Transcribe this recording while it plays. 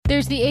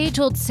There's the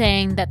age-old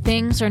saying that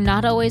things are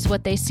not always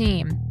what they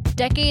seem.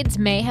 Decades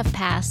may have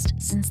passed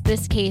since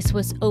this case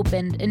was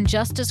opened and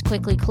just as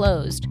quickly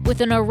closed,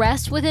 with an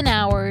arrest within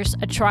hours,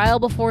 a trial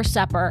before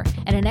supper,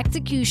 and an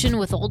execution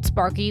with Old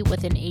Sparky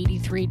within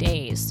 83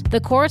 days.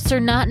 The courts are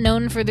not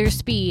known for their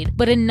speed,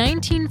 but in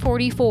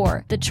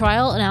 1944, the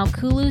trial in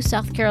Alculu,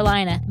 South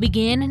Carolina,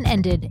 began and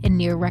ended in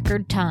near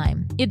record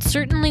time. It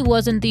certainly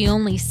wasn't the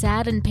only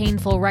sad and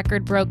painful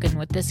record broken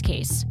with this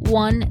case,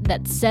 one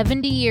that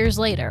 70 years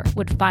later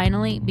would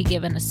finally be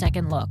given a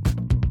second look.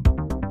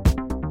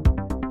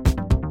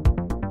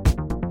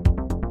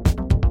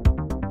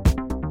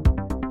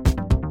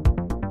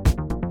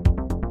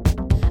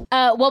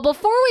 Well,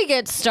 before we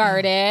get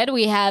started,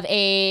 we have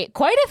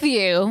quite a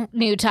few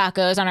new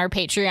tacos on our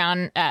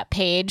Patreon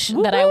page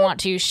that I want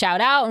to shout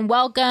out and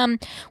welcome.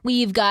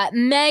 We've got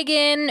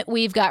Megan,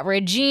 we've got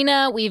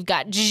Regina, we've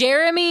got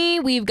Jeremy,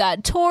 we've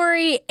got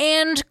Tori,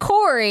 and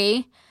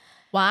Corey.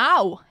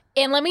 Wow.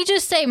 And let me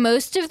just say,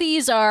 most of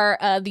these are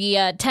the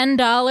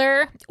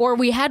 $10, or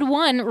we had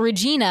one,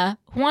 Regina,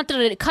 who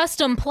wanted a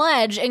custom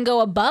pledge and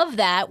go above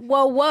that.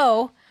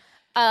 Whoa.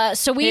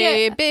 So we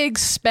a big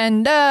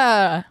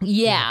spender.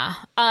 Yeah.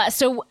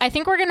 So I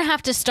think we're gonna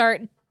have to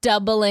start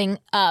doubling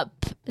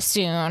up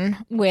soon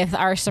with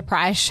our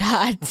surprise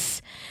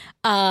shots,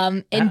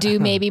 and do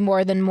maybe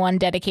more than one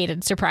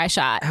dedicated surprise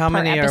shot. How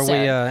many episode.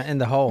 are we in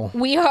the hole?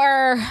 We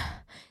are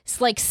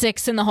like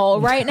 6 in the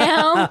hole right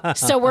now,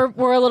 so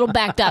we're a little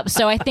backed up.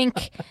 So I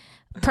think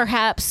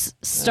perhaps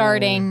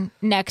starting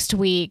next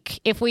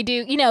week, if we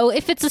do,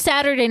 if it's a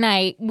Saturday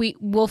night,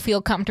 we'll feel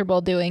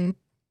comfortable doing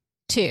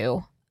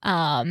 2.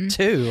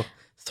 2,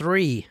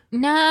 3.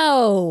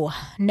 No.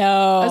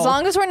 As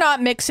long as we're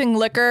not mixing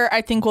liquor,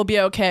 I think we'll be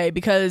okay,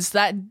 because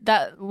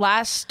that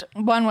last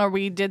one where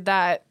we did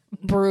that,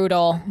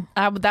 brutal.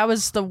 That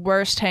was the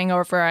worst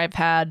hangover I've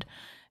had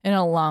in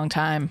a long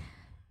time.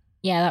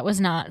 Yeah, that was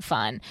not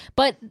fun.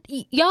 But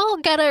y'all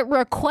gotta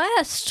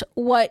request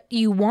what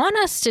you want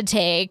us to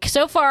take.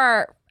 So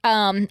far,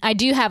 I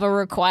do have a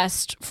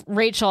request.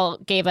 Rachel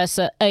gave us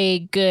a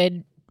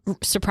good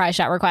surprise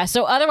shot request.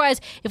 So otherwise,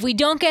 if we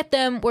don't get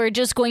them, we're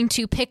just going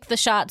to pick the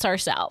shots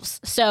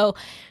ourselves. So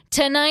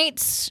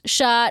tonight's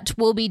shot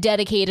will be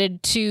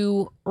dedicated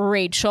to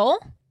Rachel.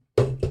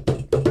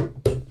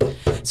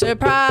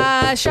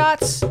 Surprise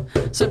shots,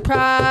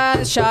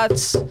 surprise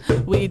shots.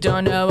 We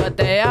don't know what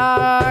they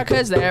are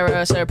because they're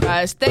a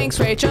surprise. Thanks,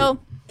 Rachel.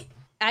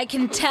 I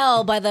can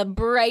tell by the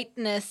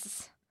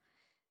brightness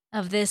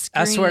of this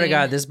green. I swear to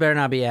God, this better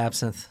not be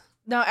absinthe.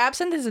 No,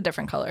 absinthe is a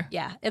different color.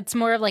 Yeah, it's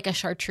more of like a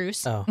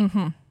chartreuse. Oh.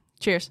 Mm-hmm.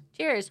 Cheers.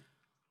 Cheers.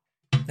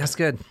 That's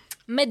good.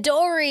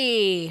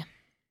 Midori.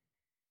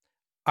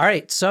 All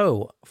right,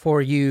 so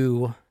for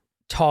you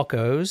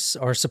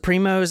tacos, our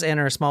Supremos and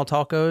our small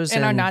tacos.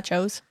 And our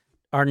nachos.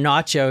 Our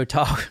nacho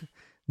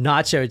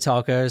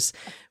tacos.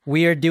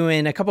 We are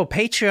doing a couple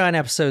Patreon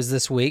episodes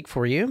this week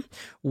for you.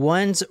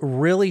 One's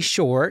really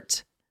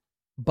short,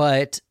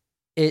 but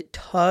it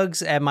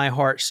tugs at my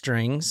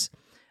heartstrings.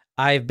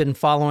 I've been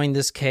following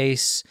this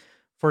case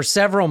for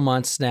several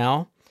months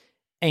now,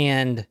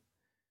 and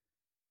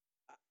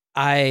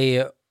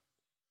I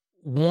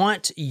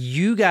want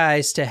you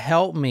guys to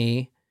help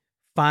me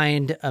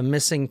find a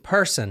missing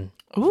person.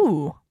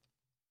 Ooh.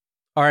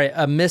 All right,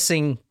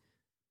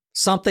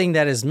 something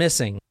that is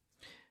missing.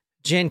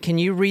 Jen, can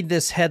you read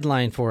this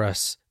headline for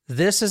us?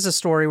 This is a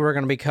story we're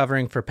going to be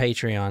covering for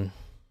Patreon.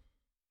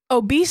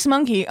 Obese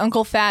monkey,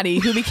 Uncle Fatty,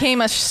 who became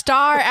a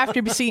star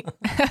after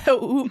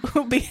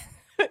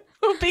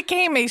who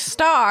became a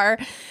star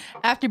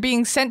after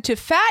being sent to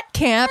fat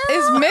camp,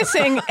 is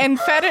missing and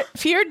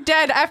feared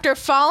dead after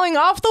falling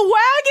off the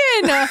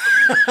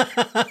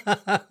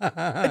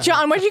wagon.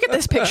 John, where'd you get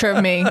this picture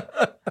of me?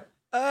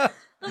 Let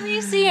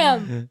me see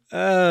him.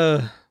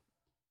 I'll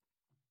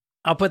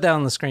put that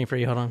on the screen for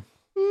you. Hold on.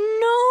 No.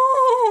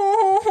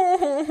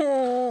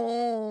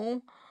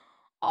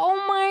 Oh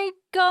my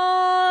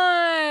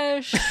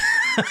gosh.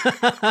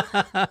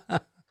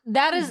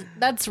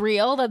 That's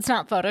real. That's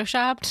not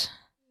photoshopped.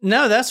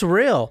 No, that's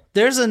real.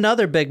 There's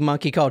another big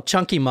monkey called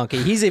Chunky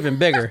Monkey. He's even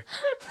bigger.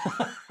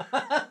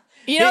 I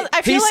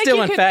feel he's like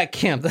still in fat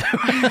camp, though.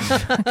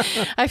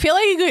 I feel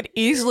like you could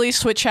easily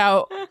switch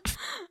out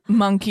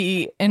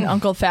Monkey and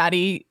Uncle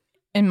Fatty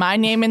and my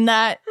name in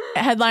that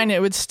headline.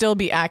 It would still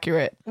be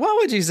accurate. Why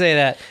would you say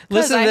that?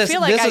 Listen to this.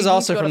 This is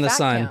also from The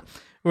Sun.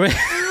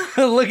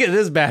 Look at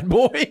this bad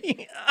boy.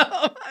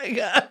 Oh, my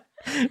God.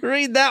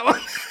 Read that one.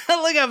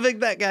 Look how big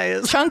that guy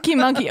is. Chunky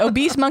Monkey,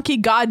 obese monkey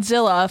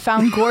Godzilla,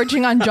 found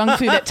gorging on junk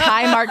food at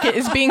Thai market,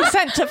 is being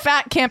sent to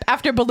fat camp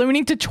after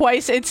ballooning to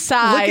twice its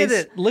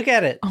size. Look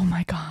at it. Oh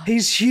my God.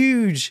 He's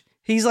huge.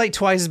 He's like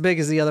twice as big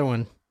as the other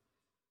one.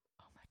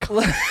 Oh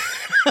my God.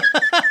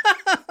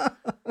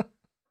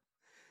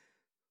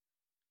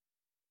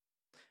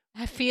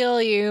 I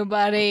feel you,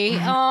 buddy.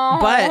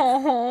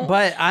 Oh.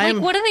 But I'm...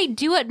 Like, what do they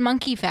do at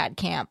Monkey Fat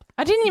Camp?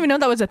 I didn't even know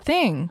that was a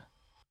thing.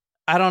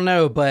 I don't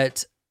know,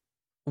 but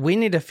we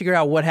need to figure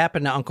out what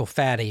happened to Uncle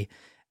Fatty.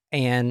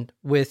 And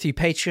with you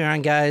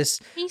Patreon guys,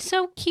 He's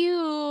so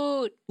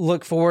cute.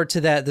 look forward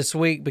to that this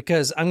week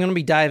because I'm going to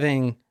be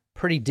diving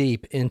pretty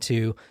deep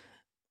into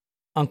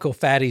Uncle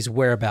Fatty's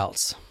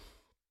whereabouts.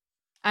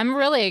 I'm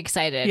really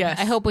excited. Yes.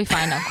 I hope we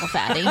find Uncle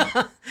Fatty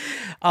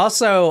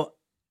Also,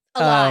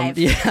 alive.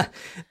 yeah,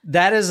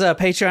 that is a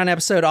Patreon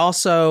episode.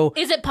 Also,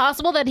 Is it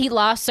possible that he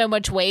lost so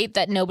much weight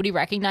that nobody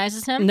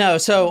recognizes him? no.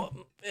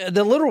 So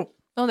the little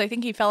Oh, they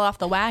think he fell off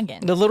the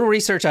wagon.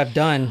 research I've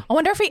done. I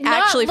wonder if he Not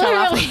actually fell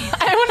off. literally.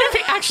 I wonder if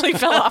he actually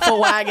fell off a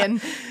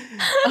wagon.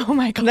 Oh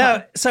my god.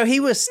 No, so he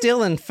was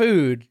stealing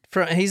food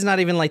from. He's not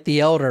even like the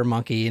elder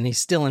monkey, and he's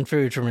stealing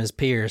food from his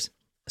peers.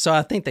 So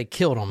I think they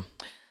killed him.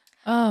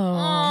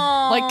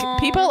 Oh. Like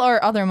people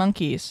or other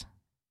monkeys?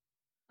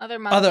 Other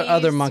monkeys.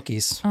 Other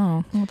monkeys.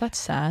 Oh, well, that's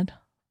sad.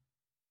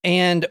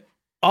 And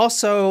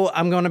also,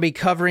 I'm going to be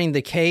covering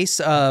the case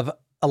of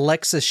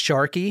Alexis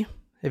Sharkey.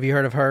 Have you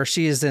heard of her?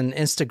 She is an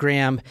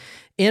Instagram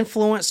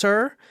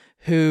influencer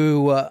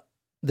who,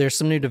 there's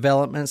some new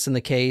developments in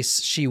the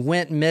case. She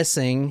went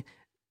missing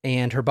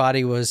and her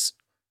body was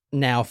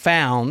now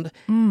found.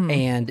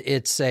 And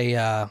it's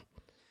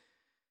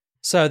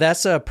so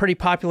that's a pretty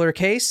popular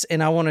case.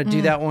 And I want to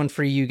do that one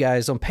for you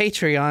guys on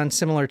Patreon,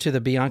 similar to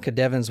the Bianca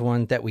Devins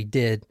one that we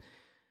did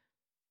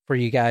for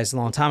you guys a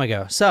long time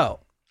ago.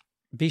 So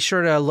be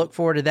sure to look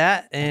forward to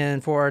that.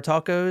 And for our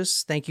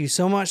tacos, thank you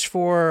so much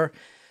for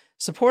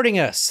supporting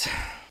us.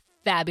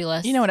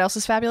 Fabulous. You know what else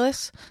is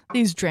fabulous?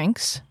 These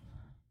drinks.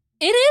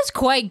 it is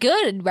quite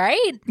good,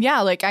 right?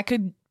 Yeah, like I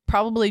could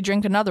probably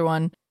drink another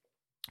one.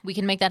 We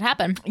can make that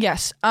happen.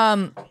 Yes.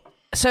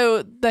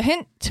 So the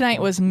hint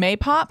tonight was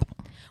Maypop.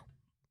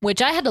 Which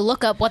I had to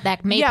look up what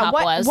that Maypop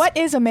was. What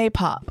is a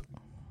Maypop?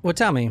 Well,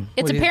 tell me.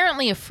 It's What do you-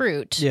 apparently a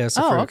fruit. Yeah, it's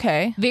a Oh, fruit.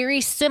 okay.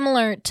 Very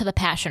similar to the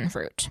passion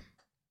fruit.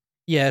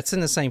 Yeah, it's in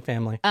the same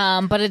family.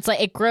 But it's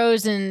like it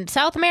grows in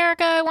South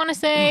America, I want to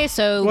say.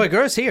 So, Well, it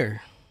grows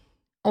here.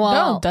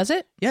 well, Oh, does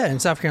it? Yeah,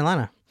 in South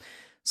Carolina.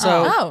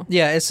 So, Oh.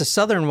 yeah, it's a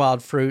southern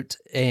wild fruit,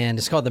 and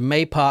it's called the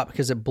Maypop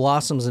because it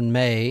blossoms in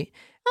May,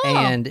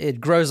 and it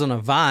grows on a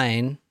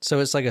vine. So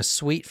it's like a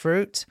sweet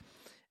fruit,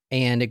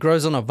 and it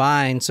grows on a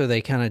vine, so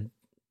they kind of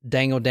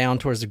dangle down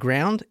towards the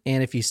ground,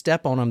 and if you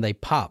step on them, they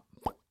pop.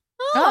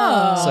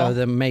 Oh. So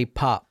the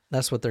Maypop,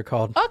 that's what they're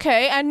called.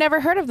 Okay, I'd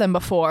never heard of them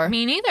before.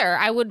 me neither.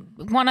 I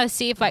would want to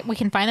see if we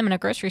can find them in a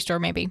grocery store,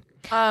 maybe.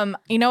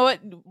 You know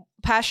what?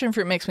 Passion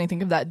fruit makes me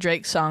think of that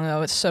Drake song,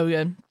 though. It's so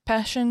good.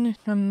 Passion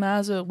from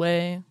miles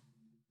away.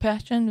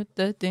 Passion with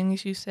the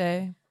things you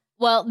say.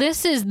 Well,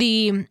 this is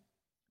the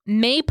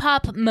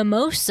Maypop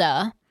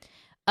Mimosa,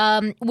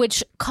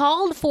 which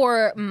called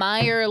for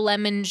Meyer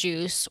lemon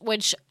juice,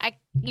 which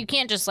you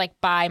can't just like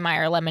buy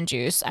Meyer lemon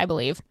juice, I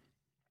believe.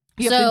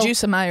 You have to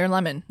juice a Meyer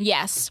lemon.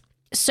 Yes.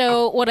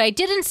 So what I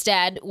did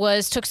instead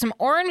was took some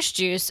orange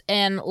juice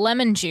and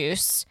lemon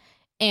juice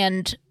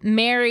and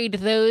married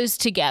those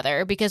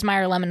together because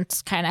Meyer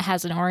lemons kind of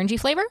has an orangey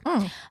flavor.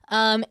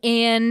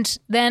 And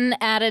then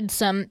added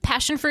some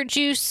passion fruit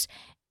juice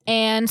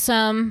and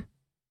some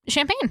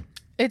champagne.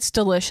 It's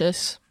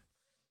delicious.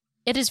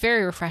 It is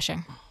very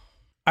refreshing.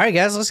 All right,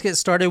 guys, let's get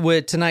started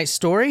with tonight's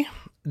story.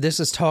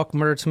 This is Talk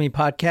Murder to Me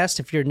podcast.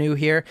 If you're new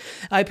here,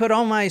 I put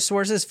all my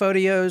sources,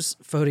 photos.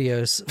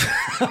 Photios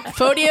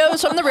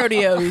from the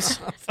rodeos.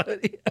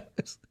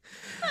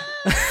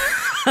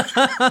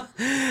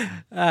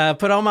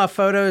 Put all my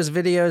photos,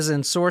 videos,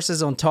 and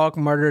sources on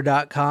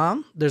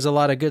talkmurder.com. There's a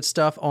lot of good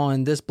stuff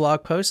on this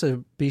blog post,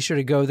 so be sure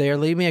to go there.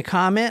 Leave me a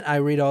comment. I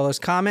read all those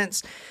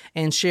comments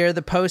and share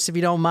the post if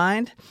you don't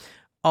mind.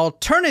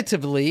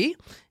 Alternatively,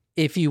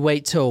 if you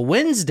wait till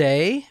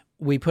Wednesday,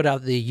 we put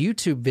out the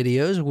YouTube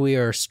videos. We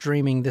are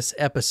streaming this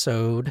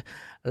episode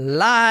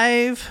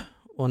live.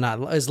 Well,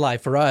 not as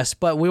live for us,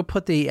 but we'll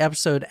put the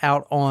episode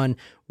out on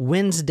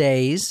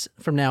Wednesdays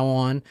from now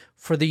on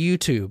for the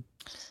YouTube.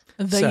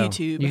 So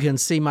YouTube. you can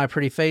see my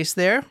pretty face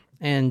there,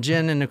 and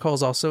Jen and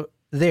Nicole's also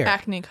there.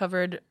 Acne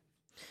covered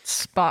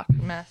spot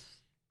mess.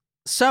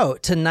 So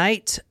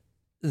tonight,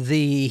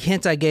 the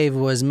hint I gave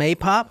was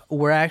Maypop.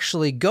 We're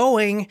actually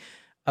going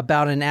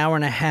about an hour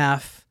and a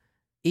half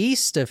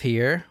east of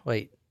here.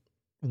 Wait,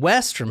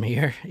 west from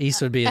here.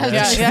 East would be I was the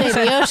gonna Yeah.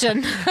 say the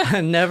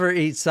ocean. Never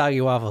eat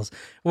soggy waffles.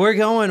 We're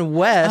going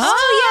west.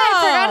 Oh, yeah,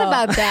 I forgot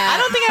about that. I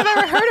don't think I've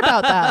ever heard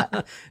about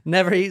that.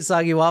 Never eat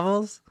soggy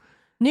waffles.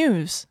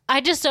 News.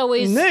 I just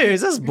always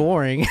News. That's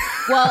boring.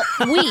 well,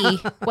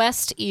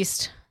 west,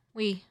 east,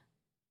 we.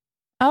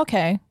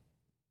 Okay.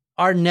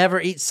 Or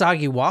never eat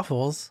soggy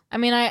waffles. I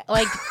mean, I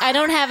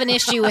don't have an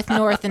issue with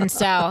north and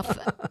south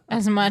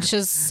as much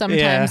as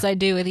sometimes I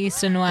do with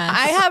east and west.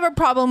 I have a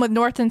problem with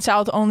north and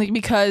south only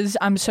because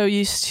I'm so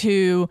used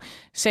to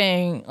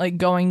saying like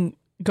going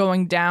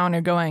down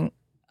or going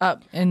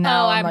up, and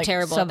now I'm like,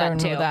 terrible at that, southern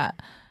too. with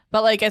that.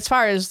 But like as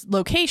far as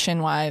location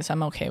wise,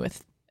 I'm okay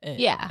with it.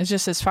 Yeah. It's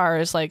just as far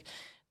as like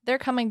they're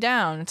coming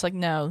down. It's like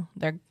no,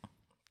 they're.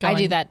 I do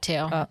going that too.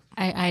 up.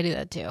 I do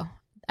that too.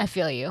 I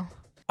feel you.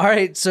 All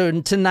right,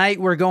 so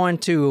tonight we're going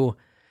to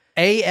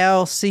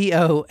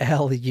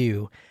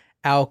Alcolu,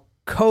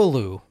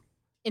 Alcolu,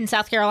 In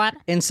South Carolina?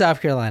 In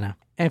South Carolina.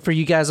 And for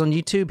you guys on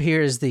YouTube,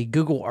 here is the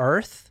Google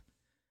Earth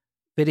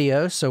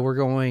video. So we're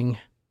going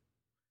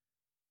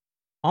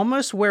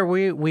almost where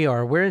we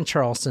are. We're in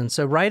Charleston.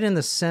 So right in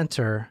the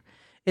center.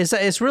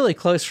 It's really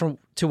close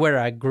to where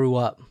I grew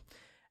up.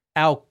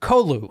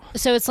 Alcolu.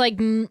 So it's like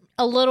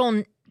a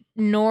little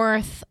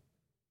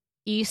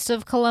northeast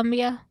of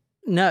Columbia?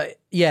 No,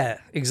 yeah,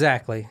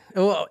 exactly.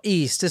 Well,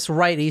 east. It's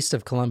right east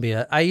of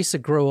Columbia. I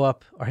actually grew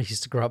up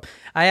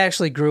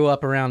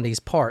around these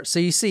parts. So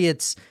you see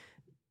it's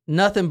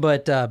nothing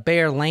but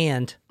bare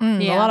land.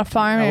 A lot of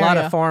farm area. A lot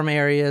of farm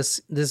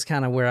areas. This is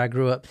kind of where I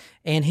grew up.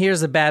 And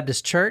here's the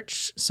Baptist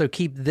Church. So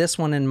keep this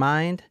one in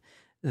mind.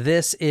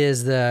 This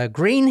is the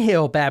Green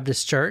Hill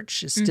Baptist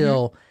Church. It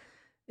still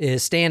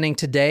is standing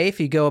today. If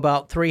you go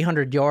about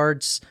 300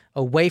 yards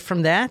away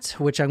from that,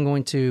 which I'm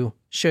going to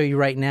show you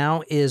right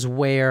now, is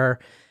where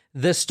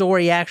the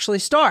story actually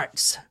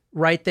starts.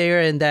 Right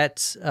there in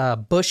that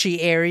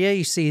bushy area,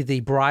 you see the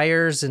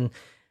briars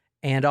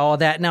and all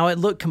that. Now, it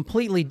looked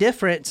completely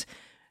different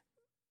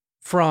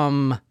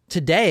from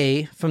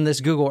today, from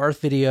this Google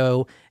Earth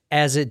video,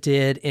 as it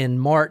did on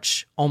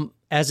March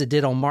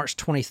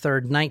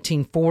 23rd,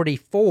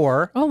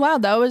 1944. Oh, wow.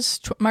 That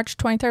was March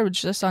 23rd, which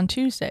is just on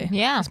Tuesday.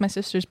 Yeah. That's my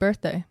sister's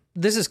birthday.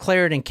 This is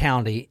Clarendon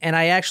County, and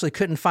I actually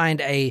couldn't find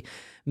a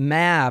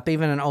map,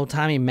 even an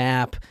old-timey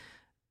map,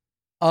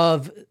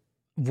 of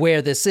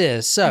where this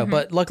is. So,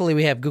 but luckily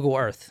we have Google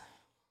Earth.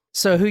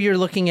 So who you're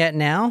looking at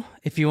now,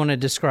 if you want to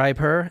describe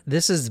her,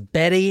 this is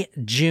Betty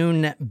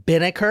June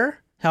Binnicker.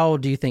 How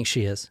old do you think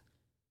she is?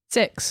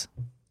 6.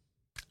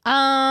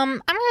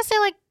 I'm gonna say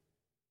like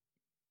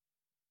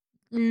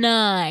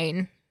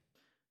 9.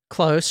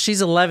 Close.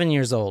 She's 11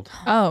 years old.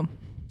 Oh.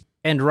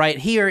 And right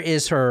here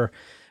is her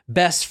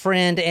best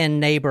friend and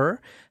neighbor.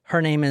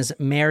 Her name is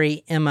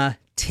Mary Emma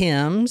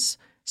Timms,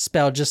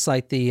 spelled just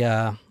like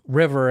the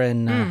river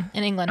in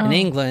England. In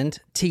England,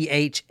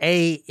 Thames.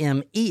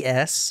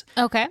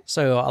 Okay.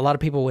 So a lot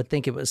of people would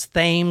think it was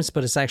Thames,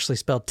 but it's actually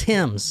spelled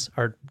Timms,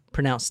 or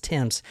pronounced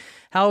Timms.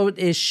 How old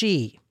is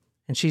she?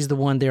 And she's the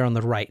one there on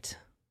the right.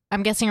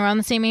 I'm guessing around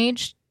the same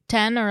age,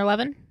 10 or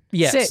 11?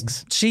 Yes.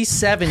 6. She's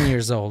 7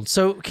 years old.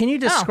 So can you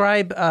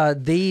describe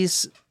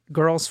these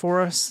girls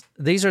for us?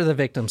 These are the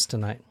victims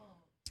tonight.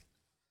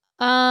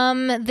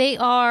 They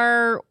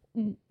are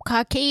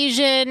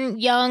Caucasian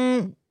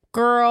young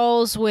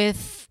girls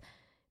with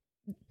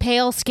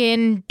pale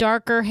skin,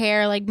 darker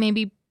hair, like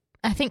maybe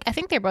I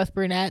think they're both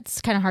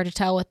brunettes. Kind of hard to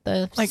tell with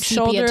the Like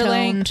shoulder sepia-toned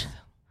length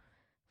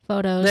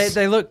photos.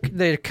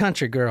 They're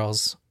country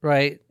girls,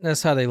 right?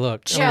 That's how they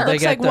look. Sure. I mean, they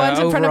Looks got like the one's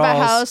in front of a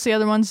overalls. house, the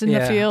other one's in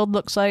the field,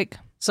 looks like.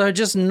 So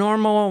just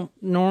normal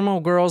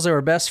girls. They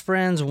were best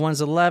friends.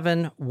 One's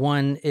 11,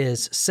 one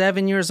is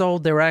 7 years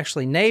old. They were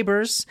actually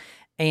neighbors,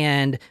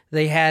 and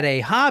they had a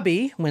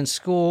hobby when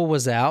school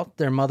was out.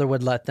 Their mother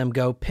would let them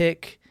go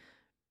pick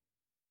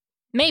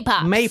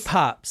Maypops.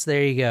 Maypops.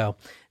 There you go.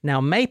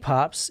 Now,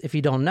 Maypops, if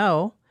you don't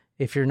know,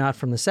 if you're not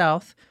from the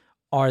South,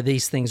 are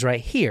these things right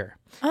here.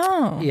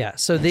 Oh. Yeah.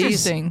 So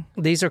Interesting.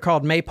 these are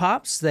called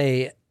Maypops.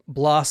 They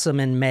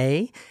blossom in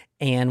May.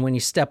 And when you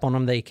step on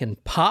them, they can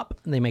pop.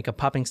 They make a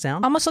popping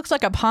sound. Almost looks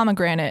like a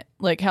pomegranate,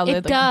 like how they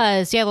It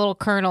does. Yeah, little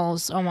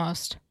kernels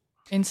almost.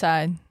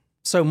 inside.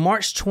 So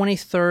March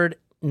 23rd,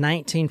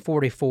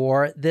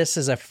 1944, this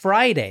is a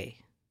Friday.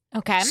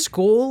 Okay.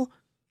 School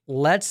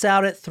lets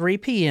out at 3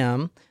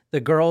 p.m. The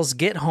girls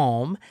get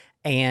home,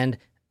 and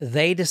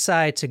they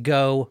decide to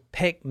go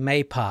pick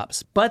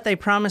Maypops. But they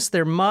promise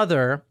their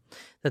mother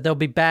that they'll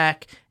be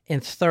back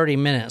in 30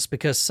 minutes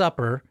because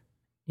supper,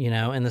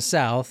 in the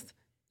South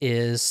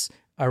is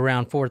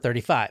around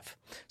 4:35.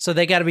 So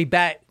they got to be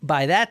back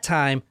by that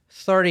time,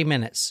 30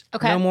 minutes.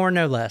 Okay. No more,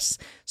 no less.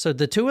 So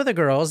the two of the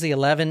girls, the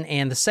 11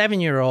 and the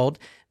 7-year-old,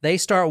 they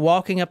start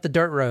walking up the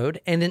dirt road.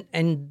 And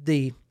in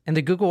the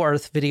Google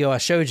Earth video I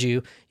showed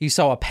you, you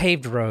saw a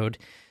paved road.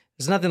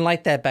 There's nothing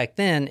like that back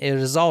then. It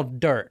was all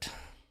dirt.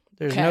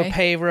 There's no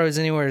paved roads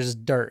anywhere. It's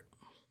dirt.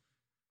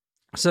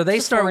 So they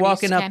start 40s,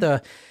 walking okay.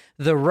 up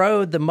the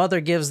road. The mother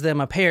gives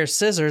them a pair of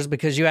scissors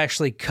because you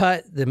actually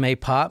cut the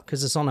maypop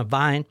because it's on a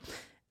vine.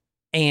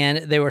 And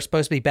they were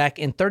supposed to be back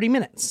in 30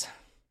 minutes.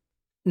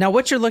 Now,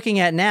 what you're looking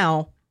at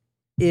now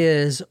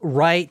is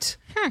right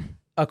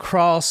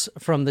across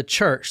from the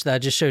church that I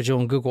just showed you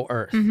on Google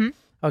Earth. Mm-hmm.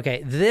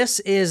 Okay, this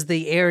is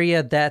the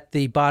area that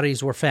the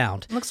bodies were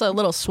found. Looks a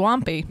little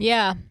swampy.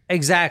 Yeah.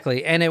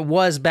 Exactly, and it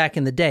was back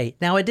in the day.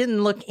 Now, it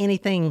didn't look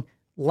anything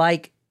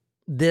like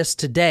this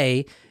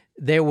today.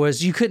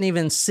 You couldn't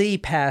even see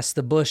past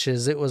the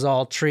bushes. It was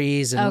all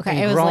trees and, Okay. and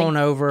It was grown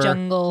like over.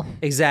 jungle.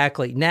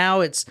 Exactly.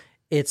 Now it's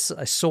a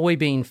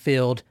soybean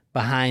field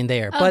behind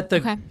there. But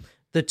okay.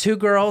 the two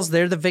girls,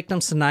 they're the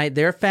victims tonight.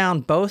 They're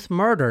found both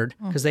murdered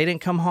because they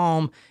didn't come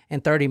home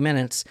in 30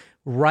 minutes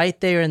right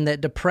there in that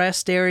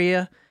depressed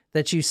area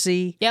that you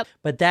see. Yep.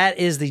 But that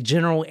is the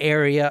general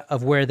area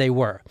of where they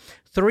were.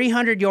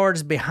 300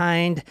 yards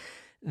behind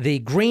the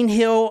Green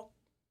Hill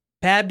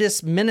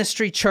Baptist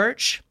Ministry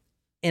Church,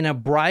 in a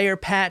briar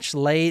patch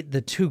lay the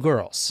two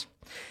girls.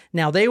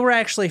 Now, they were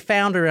actually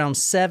found around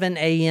 7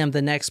 a.m.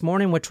 the next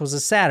morning, which was a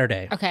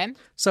Saturday. Okay.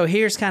 So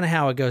here's kind of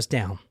how it goes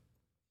down.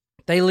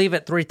 They leave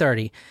at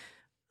 3:30.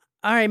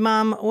 All right,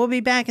 Mom, we'll be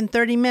back in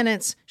 30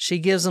 minutes. She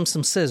gives them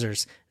some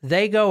scissors.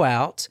 They go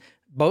out,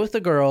 both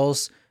the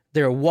girls,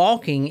 they're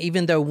walking,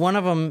 even though one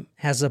of them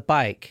has a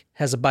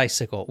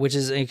bicycle, which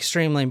is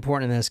extremely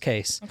important in this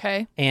case.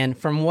 Okay. And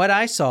from what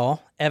I saw,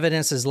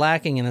 evidence is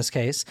lacking in this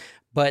case,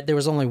 but there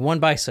was only one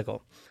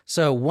bicycle.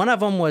 So one of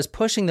them was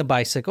pushing the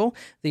bicycle,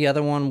 the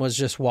other one was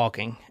just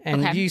walking.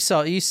 And Okay.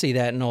 you see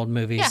that in old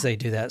movies, Yeah. they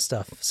do that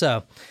stuff.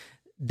 So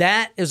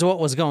that is what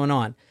was going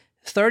on.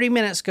 30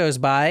 minutes goes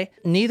by,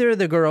 neither of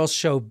the girls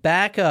show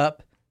back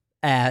up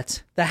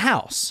at the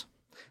house.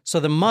 So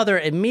the mother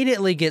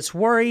immediately gets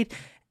worried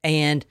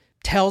and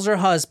tells her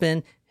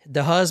husband.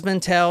 The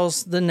husband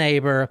tells the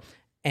neighbor,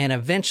 and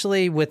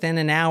eventually within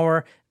an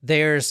hour,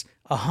 there's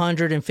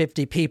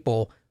 150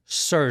 people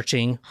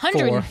searching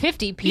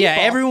 150 people. Yeah,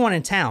 everyone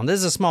in town. This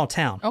is a small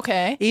town.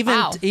 Okay.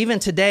 Even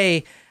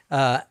today,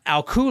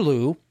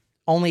 Alkulu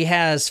only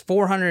has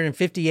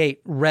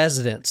 458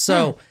 residents.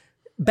 So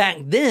back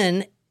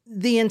then,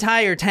 the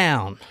entire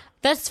town.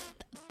 That's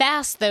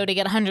fast, though, to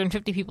get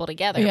 150 people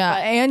together. Yeah,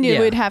 but and you Yeah.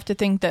 would have to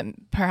think that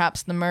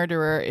perhaps the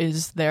murderer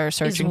is there is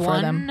searching for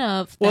one them.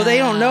 of Well, they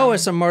don't know them-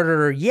 it's a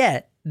murderer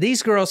yet.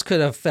 These girls could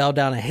have fell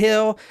down a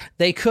hill.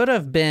 They could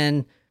have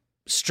been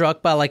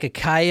struck by like a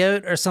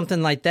coyote or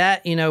something like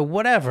that,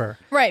 whatever.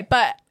 Right,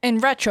 but in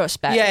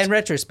retrospect. Yeah, in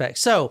retrospect.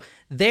 So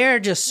they're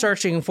just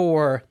searching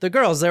for the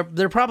girls.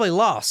 They're probably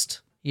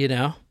lost,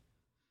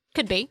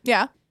 Could be.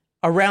 Yeah.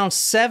 Around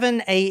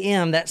 7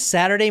 a.m. that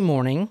Saturday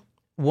morning,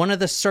 one of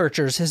the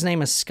searchers, his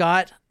name is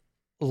Scott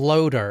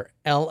Loader,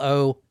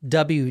 Lowder.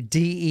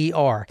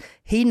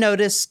 He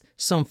noticed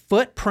some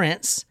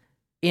footprints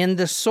in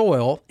the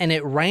soil, and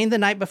it rained the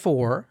night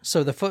before,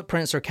 so the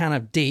footprints are kind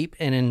of deep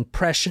and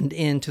impressioned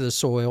into the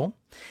soil.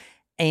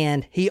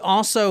 And he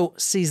also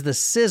sees the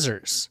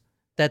scissors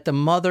that the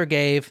mother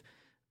gave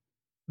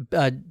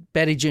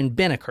Betty June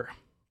Binnicker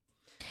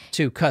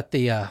to cut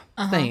the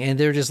thing, and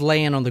they're just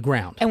laying on the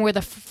ground. And were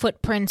the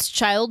footprints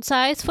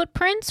child-size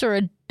footprints or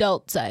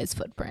adult-size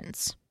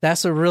footprints?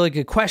 That's a really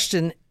good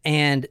question,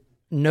 and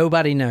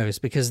nobody knows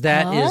because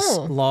that is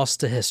Oh. lost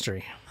to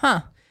history.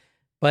 Huh.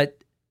 But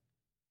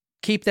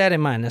keep that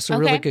in mind. That's a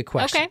really good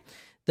question. Okay.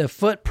 The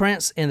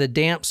footprints in the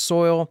damp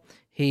soil,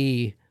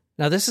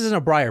 now this isn't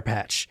a briar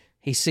patch.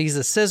 He sees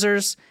the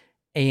scissors,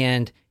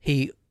 and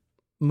he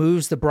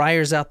moves the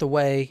briars out the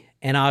way,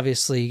 and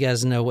obviously you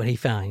guys know what he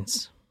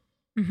finds.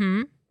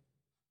 Mm-hmm.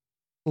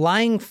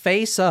 Lying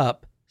face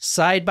up,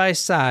 side by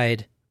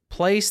side,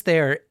 placed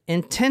there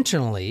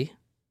intentionally,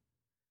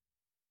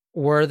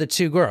 were the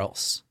two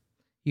girls.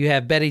 You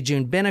have Betty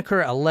June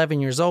Binnicker,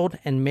 11 years old,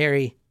 and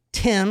Mary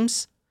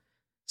Timms,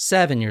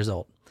 7 years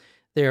old.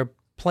 They're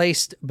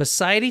placed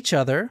beside each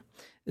other.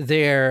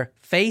 They're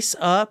face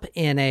up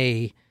in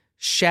a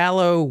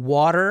shallow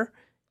water.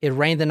 It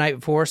rained the night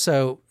before,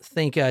 so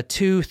think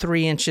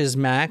 2-3 inches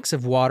max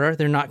of water.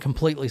 They're not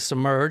completely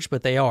submerged,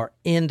 but they are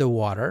in the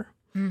water.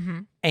 Mm-hmm.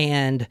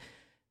 And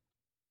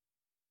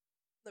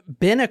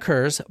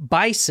Binnicker's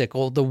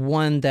bicycle, the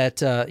one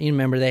that, you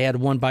remember they had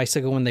one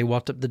bicycle when they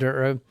walked up the dirt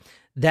road?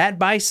 That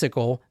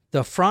bicycle,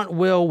 the front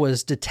wheel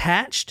was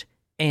detached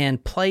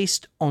and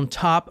placed on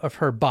top of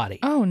her body.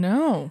 Oh,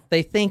 no.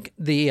 They think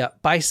the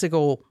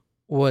bicycle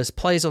was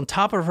placed on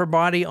top of her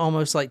body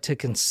almost like to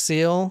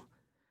conceal.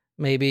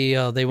 Maybe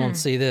they won't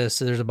see this,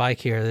 so there's a bike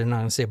here. They're not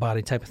going to see a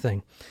body type of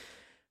thing.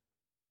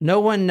 No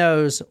one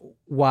knows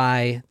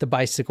why the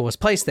bicycle was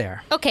placed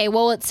there. Okay,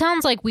 well, it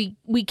sounds like we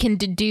can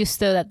deduce,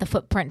 though, that the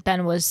footprint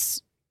then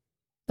was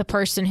the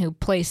person who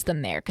placed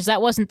them there, because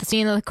that wasn't the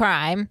scene of the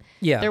crime.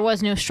 Yeah. There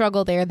was no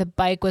struggle there. The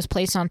bike was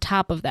placed on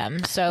top of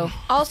them, so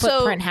Also- the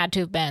footprint had to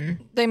have been.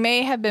 They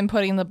may have been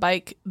putting the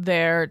bike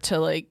there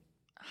to,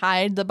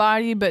 hide the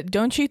body, but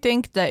don't you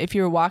think that if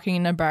you're walking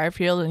in a briar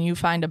field and you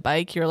find a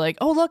bike, you're like,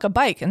 oh, look, a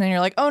bike. And then you're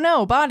like, oh,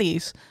 no,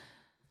 bodies.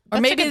 Or That's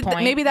a maybe good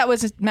point. maybe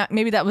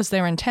that was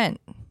their intent.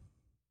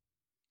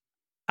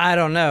 I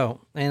don't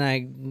know,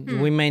 and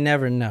we may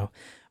never know.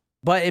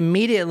 But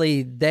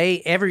immediately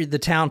the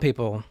town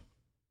people,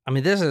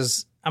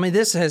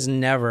 this has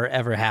never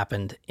ever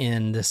happened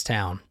in this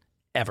town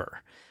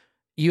ever.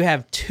 You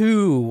have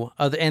two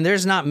other, and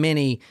there's not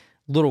many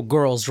little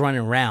girls running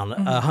around,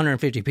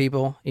 150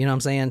 people, you know what I'm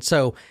saying?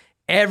 So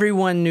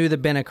everyone knew the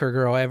Binnicker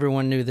girl,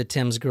 everyone knew the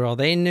Timms girl.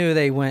 They knew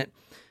they went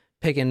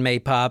picking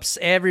maypops.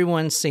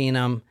 Everyone's seen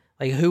them.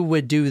 Like, who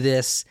would do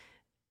this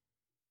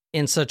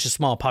in such a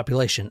small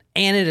population?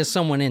 And it is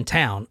someone in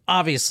town,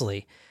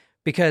 obviously,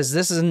 because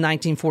this is in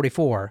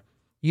 1944.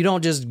 You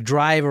don't just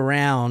drive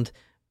around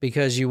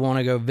because you want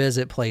to go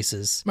visit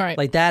places. Right.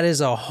 Like, that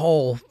is a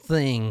whole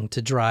thing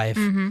to drive,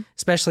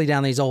 especially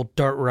down these old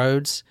dirt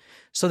roads.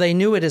 So they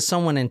knew it as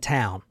someone in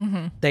town.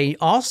 They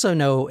also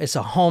know it's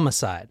a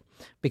homicide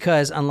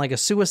because, unlike a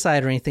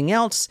suicide or anything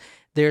else,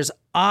 there's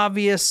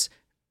obvious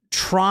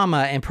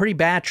trauma and pretty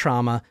bad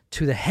trauma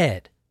to the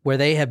head where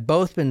they have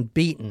both been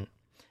beaten.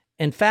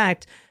 In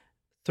fact,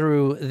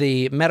 through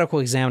the medical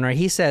examiner.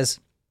 He says,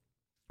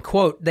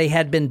 quote, they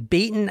had been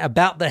beaten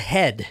about the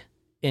head,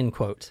 end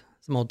quote.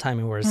 Some old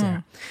timey words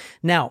there.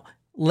 Now,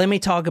 let me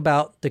talk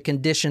about the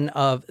condition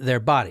of their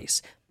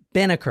bodies.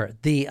 Beneker,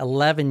 the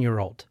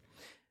 11-year-old,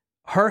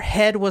 her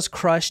head was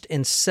crushed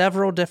in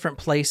several different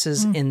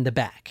places in the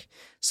back.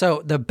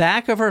 So the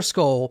back of her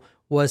skull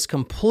was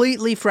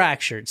completely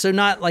fractured. So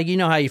not like, you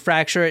know how you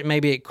fracture it,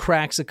 maybe it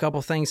cracks a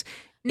couple things.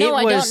 No,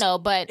 I don't know,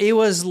 but it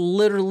was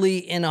literally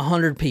in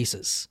 100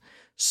 pieces.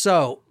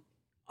 So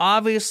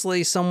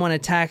obviously someone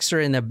attacks her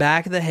in the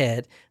back of the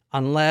head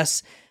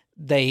unless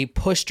they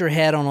pushed her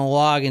head on a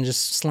log and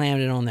just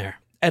slammed it on there.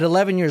 At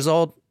 11 years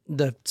old,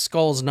 the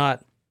skull's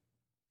not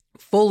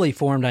fully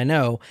formed, I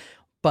know,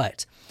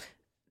 but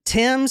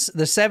Tim's,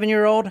 the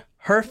 7-year-old,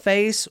 her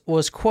face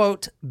was,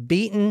 quote,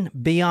 beaten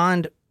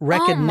beyond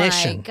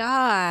recognition. Oh my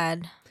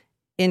God.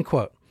 End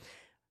quote.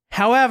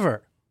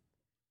 However,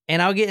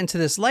 and I'll get into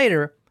this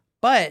later,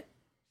 but,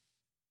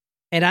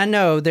 and I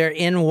know they're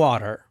in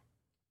water,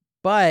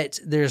 but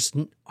there's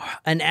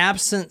an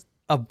absence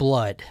of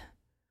blood,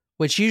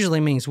 which usually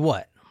means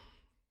what?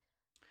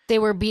 They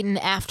were beaten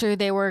after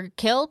they were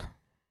killed?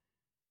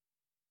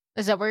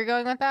 Is that where you're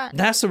going with that?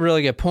 That's a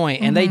really good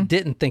point, and they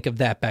didn't think of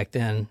that back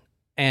then.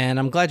 And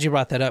I'm glad you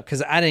brought that up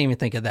because I didn't even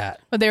think of that.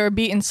 But they were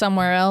beaten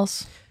somewhere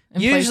else.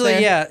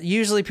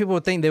 Usually people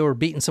would think they were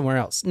beaten somewhere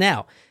else.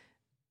 Now,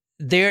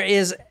 there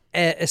is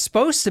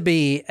supposed to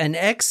be an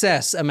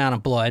excess amount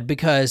of blood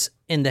because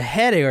in the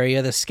head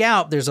area, the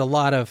scalp, there's a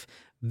lot of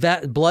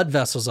blood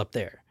vessels up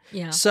there.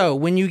 Yeah. So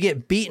when you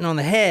get beaten on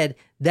the head,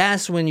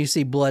 that's when you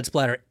see blood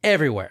splatter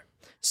everywhere.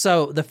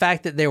 So the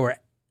fact that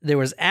there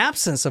was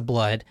absence of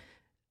blood,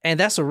 and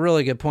that's a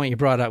really good point you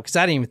brought up because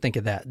I didn't even think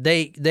of that.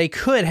 They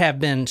could have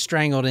been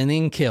strangled and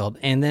then killed,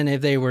 and then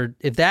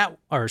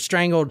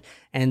strangled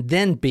and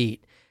then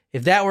beat.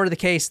 If that were the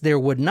case, there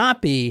would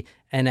not be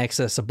an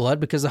excess of blood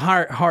because the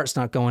heart's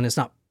not going, it's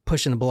not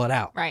pushing the blood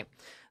out. Right.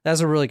 That's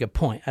a really good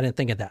point. I didn't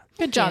think of that.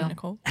 Good job,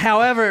 Nicole.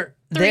 However,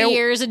 3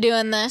 years of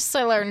doing this,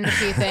 I learned a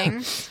few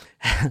things.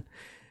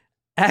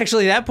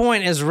 Actually, that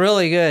point is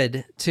really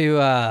good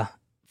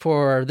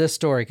for this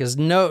story because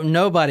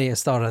nobody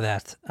has thought of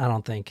that, I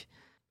don't think.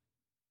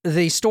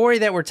 The story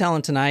that we're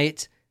telling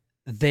tonight,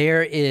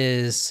 there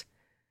is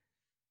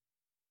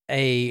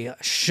a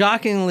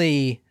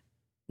shockingly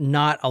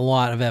not a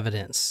lot of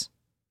evidence,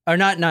 or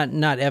not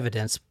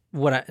evidence,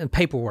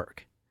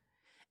 paperwork,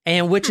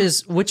 and which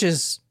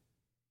is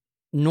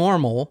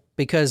normal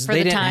because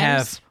they didn't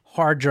have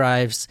hard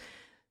drives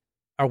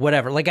or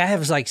whatever. Like I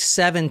have like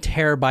 7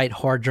 terabyte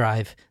hard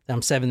drive that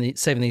I'm saving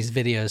these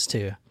videos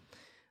to,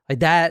 like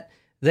that.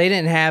 They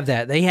didn't have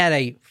that. They had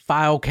a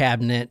file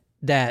cabinet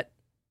that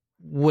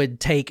would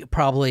take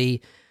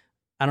probably,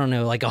 I don't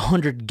know, like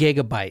 100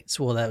 gigabytes.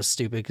 Well, that was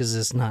stupid because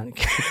it's not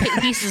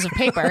pieces of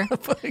paper.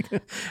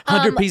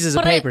 100 pieces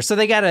of paper. So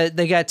they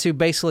got to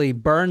basically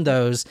burn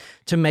those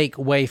to make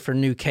way for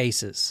new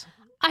cases.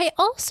 I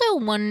also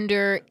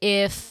wonder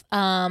if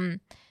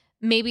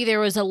maybe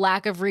there was a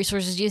lack of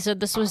resources. You said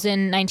this was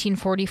in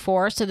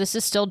 1944, so this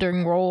is still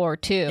during World War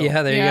II.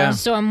 Yeah, there you go.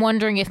 So I'm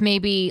wondering if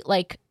maybe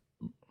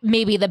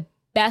the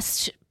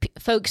best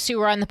folks who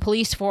were on the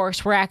police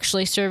force were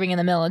actually serving in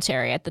the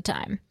military at the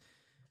time.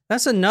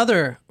 That's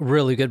another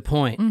really good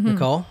point,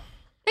 Nicole.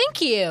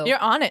 Thank you. You're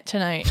on it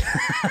tonight.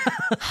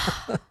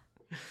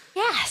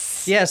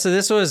 Yes. Yeah, so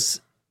this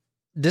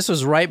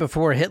was right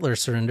before Hitler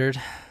surrendered,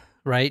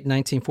 right?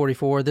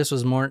 1944. This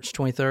was March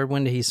 23rd.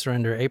 When did he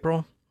surrender?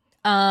 April?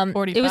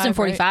 45, it was in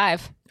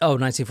 45. Right? Oh,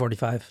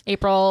 1945.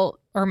 April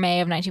or May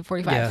of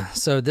 1945. Yeah,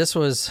 so this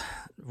was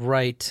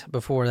right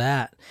before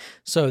that.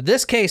 So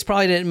this case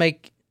probably didn't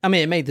make,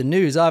 it made the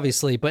news,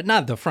 obviously, but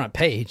not the front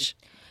page.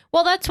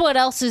 Well, that's what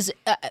else is,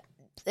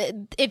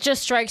 it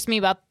just strikes me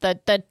about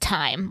the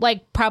time.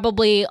 Like,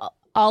 probably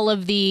all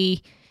of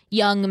the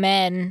young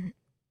men,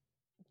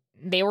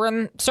 they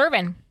were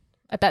serving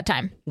at that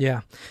time.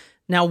 Yeah.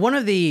 Now, one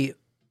of the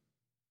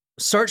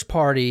search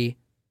party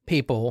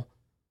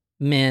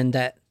men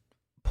that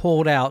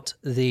pulled out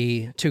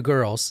the 2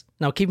 girls.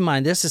 Now, keep in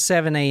mind, this is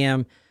 7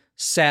 a.m.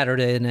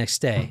 Saturday the next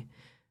day.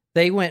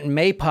 They went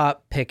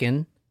maypop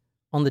picking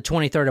on the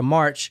 23rd of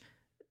March,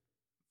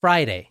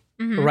 Friday,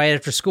 right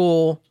after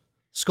school.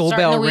 School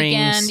Starting bell the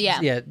rings.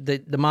 Weekend, yeah.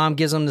 The mom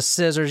gives them the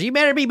scissors. You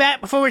better be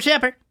back before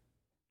supper.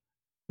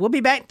 We'll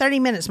be back in 30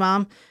 minutes,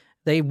 Mom.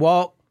 They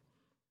walk,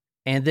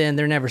 and then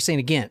they're never seen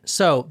again.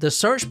 So the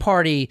search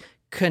party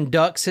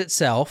conducts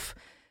itself.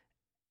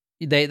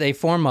 They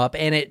form up,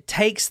 and it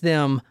takes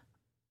them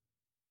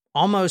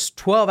almost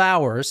 12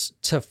 hours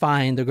to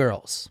find the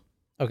girls.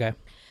 Okay.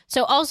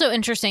 So also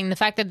interesting, the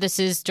fact that this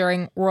is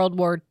during World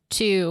War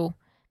II,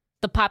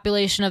 the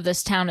population of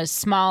this town is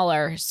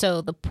smaller,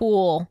 so the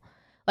pool,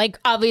 like,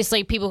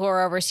 obviously people who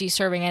are overseas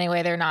serving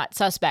anyway, they're not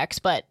suspects,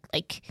 but,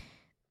 like,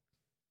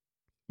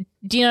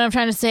 do you know what I'm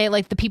trying to say?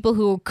 Like, the people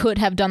who could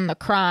have done the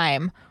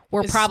crime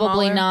were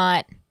probably smaller.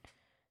 not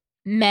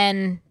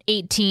men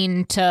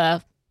 18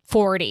 to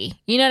 40.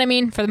 You know what I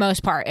mean? For the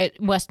most part,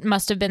 it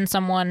must have been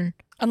someone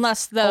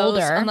Unless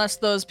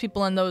those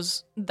people and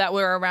those that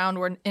were around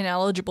were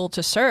ineligible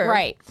to serve.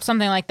 Right.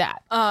 Something like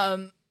that.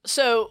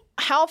 So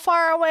how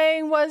far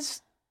away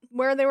was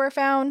where they were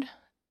found?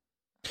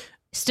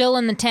 Still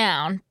in the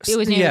town. It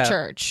was near the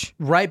church.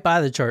 Right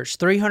by the church.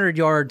 300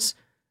 yards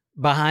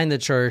behind the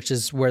church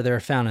is where they're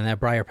found in that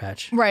briar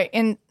patch. Right.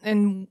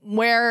 And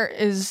where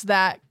is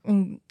that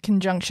in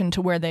conjunction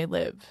to where they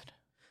lived?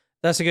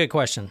 That's a good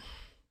question.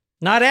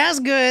 Not as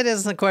good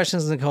as the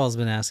questions Nicole's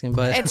been asking,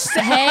 but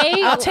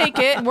Hey, I'll take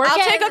it.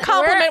 I'll take a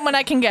compliment when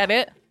I can get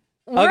it.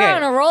 We're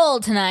on a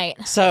roll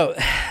tonight. So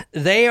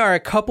they are a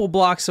couple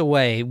blocks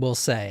away, we'll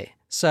say.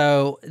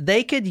 So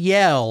they could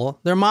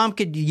yell. Their mom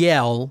could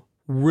yell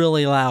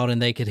really loud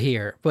and they could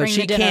hear, but Ring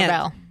the dinner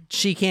bell.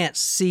 She can't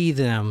see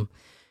them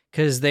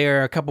because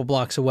they're a couple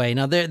blocks away.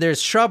 Now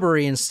there's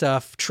shrubbery and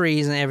stuff,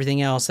 trees and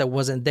everything else that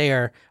wasn't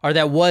there, or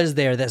that was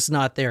there that's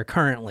not there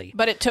currently.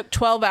 But it took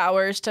 12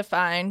 hours to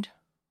find.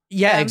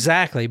 Yeah,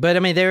 exactly. But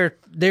I mean,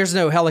 there's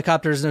no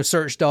helicopters, no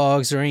search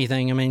dogs or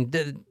anything. I mean,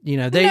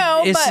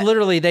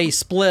 literally they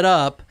split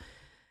up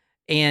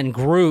in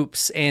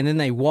groups and then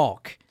they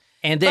walk.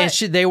 And then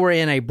they were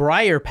in a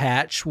briar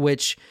patch,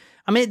 which,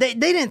 I mean, they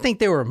didn't think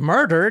they were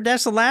murdered.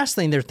 That's the last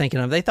thing they're thinking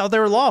of. They thought they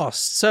were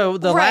lost. So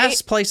the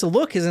last place to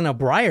look is in a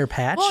briar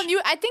patch. Well,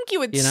 I think you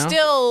would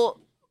still,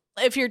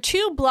 if you're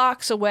 2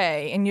 blocks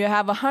away and you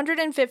have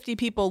 150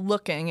 people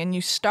looking and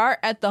you start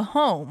at the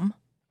home,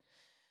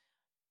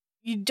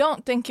 you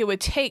don't think it would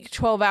take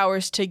 12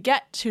 hours to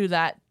get to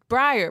that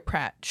briar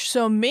patch.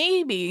 So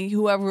maybe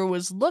whoever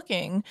was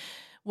looking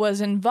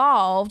was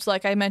involved,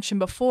 like I mentioned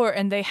before,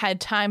 and they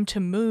had time to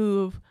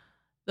move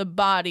the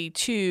body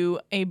to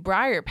a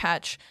briar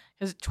patch.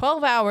 Because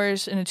 12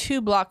 hours in a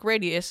 2-block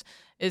radius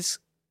is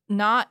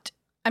not...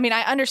 I mean,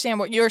 I understand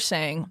what you're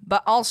saying,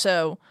 but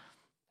also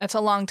that's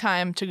a long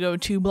time to go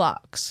 2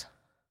 blocks.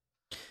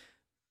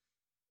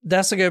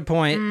 That's a good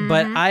point.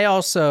 But I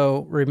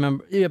also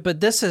remember... Yeah, but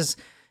this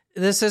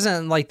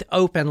isn't like the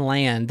open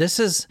land. This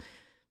is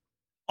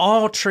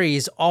all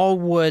trees, all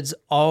woods,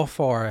 all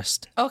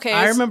forest. Okay.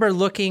 I remember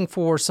looking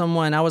for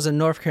someone. I was in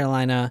North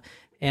Carolina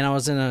and I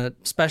was in a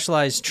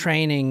specialized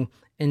training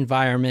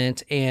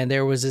environment, and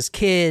there was this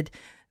kid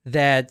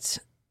that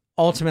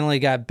ultimately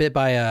got bit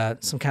by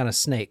some kind of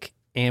snake,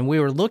 and we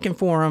were looking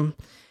for him,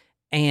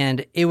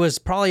 and it was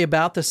probably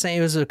about the same.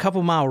 It was a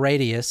couple mile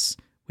radius,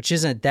 which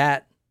isn't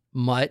that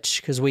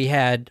much because we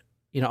had,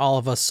 all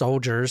of us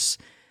soldiers.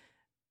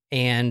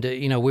 And,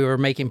 we were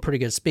making pretty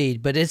good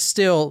speed, but it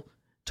still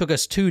took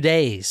us 2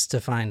 days to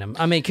find them.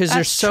 I mean, because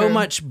there's so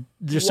much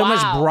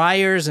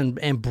briars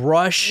and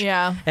brush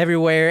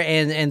everywhere,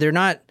 and they're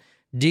not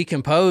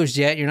decomposed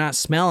yet. You're not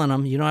smelling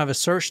them. You don't have a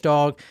search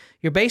dog.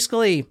 You're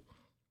basically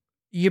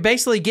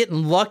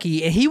getting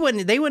lucky. And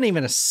they wouldn't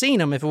even have seen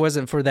them if it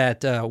wasn't for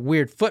that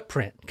weird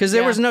footprint, because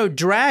there was no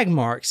drag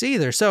marks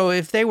either. So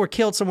if they were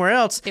killed somewhere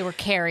else, they were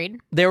carried.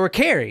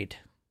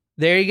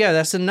 There you go.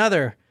 That's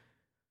another.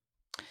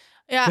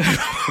 Yeah.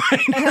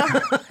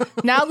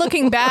 Now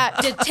looking back,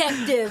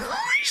 detective.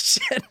 Holy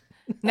shit.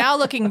 Now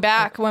looking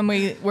back, when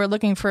we were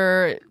looking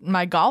for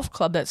my golf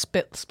club that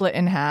split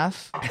in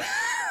half,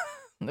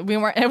 we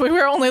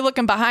were only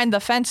looking behind the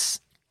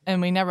fence,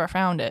 and we never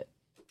found it.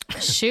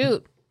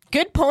 Shoot.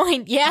 Good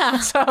point. Yeah.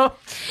 So,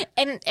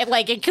 and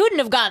it couldn't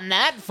have gotten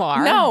that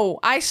far. No,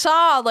 I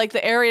saw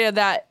the area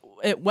that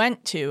it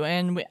went to,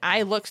 and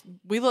we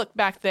looked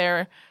back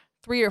there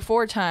 3 or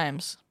 4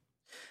 times.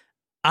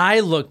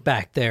 I looked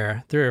back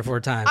there 3 or 4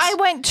 times. I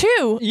went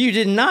too. You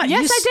did not.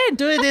 Yes, I did.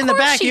 Do it in the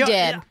back. You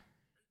did.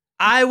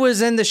 I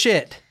was in the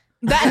shit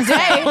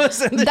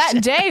that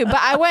day. But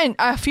I went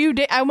a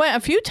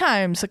few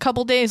times. A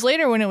couple days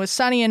later, when it was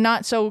sunny and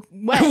not so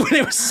wet. When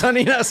it was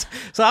sunny,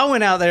 so I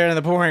went out there in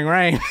the pouring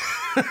rain.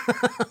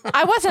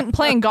 I wasn't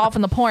playing golf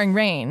in the pouring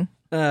rain.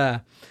 All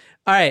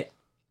right.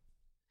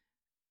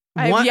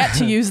 I've yet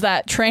to use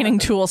that training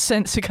tool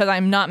since, because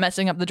I'm not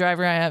messing up the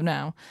driver I have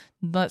now.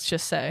 Let's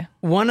just say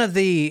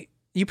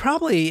it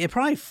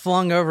probably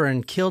flung over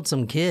and killed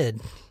some kid.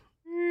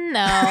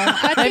 No,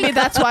 maybe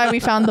that's why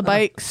we found the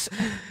bikes.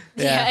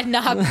 Yeah,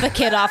 knocked the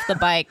kid off the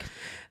bike.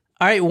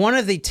 All right, one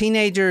of the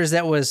teenagers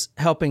that was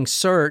helping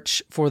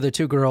search for the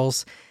 2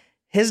 girls,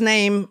 his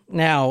name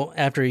now,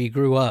 after he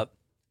grew up,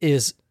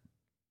 is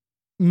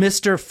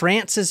Mr.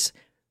 Francis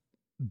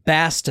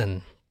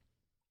Baston.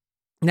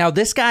 Now,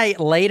 this guy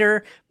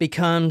later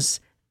becomes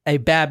a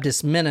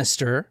Baptist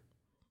minister,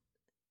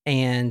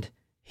 and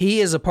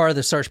he is a part of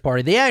the search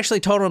party. They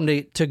actually told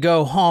him to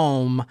go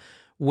home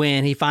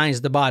when he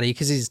finds the body,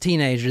 because he's a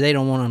teenager. They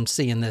don't want him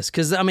seeing this,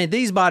 because, I mean,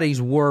 these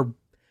bodies were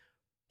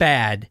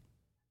badly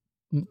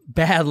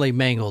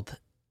mangled.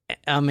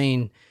 I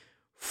mean,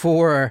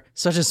 for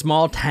such a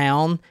small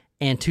town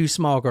and 2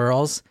 small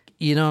girls,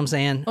 you know what I'm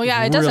saying? Well,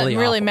 yeah, it doesn't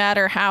really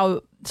matter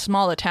how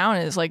small the town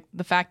is. Like,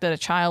 the fact that a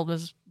child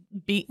was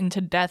beaten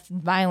to death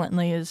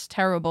violently is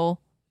terrible.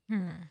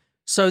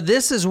 So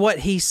this is what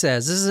he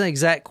says. This is an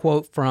exact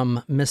quote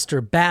from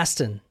Mr.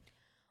 Baston.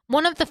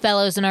 One of the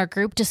fellows in our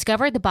group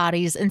discovered the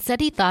bodies and said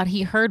he thought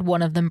he heard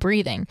one of them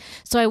breathing,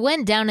 so I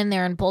went down in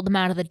there and pulled them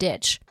out of the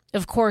ditch.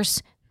 Of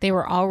course, they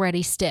were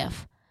already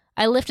stiff.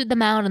 I lifted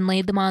them out and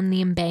laid them on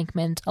the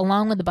embankment,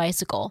 along with the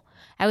bicycle.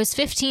 I was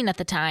 15 at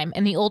the time,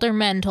 and the older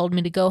men told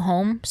me to go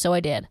home, so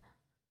I did.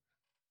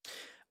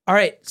 All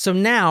right, so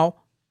now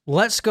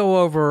let's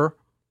go over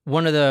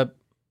one of the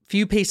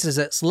few pieces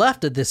that's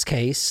left of this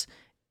case,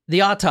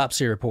 the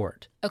autopsy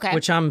report. Okay.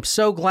 Which I'm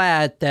so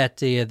glad that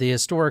the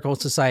Historical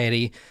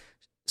Society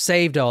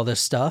saved all this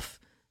stuff,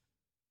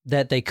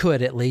 that they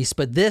could at least.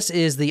 But this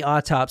is the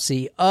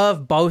autopsy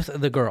of both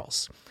of the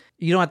girls.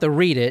 You don't have to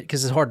read it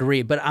because it's hard to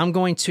read, but I'm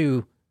going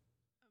to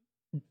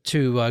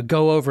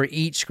go over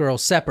each girl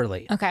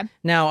separately. Okay.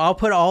 Now, I'll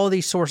put all of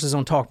these sources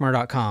on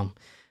talkmurder.com,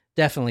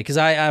 definitely, because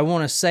I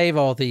want to save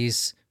all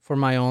these for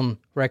my own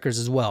records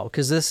as well,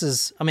 because this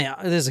is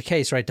a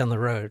case right down the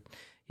road,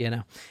 you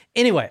know.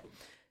 Anyway,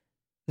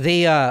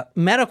 the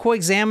medical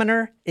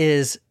examiner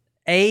is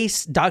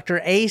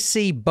Dr.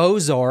 A.C.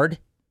 Bozard,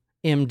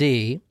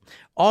 MD.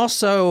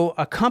 Also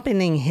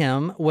accompanying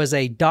him was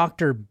a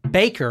Dr.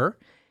 Baker.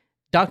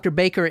 Dr.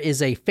 Baker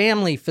is a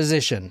family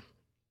physician,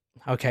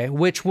 okay,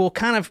 which will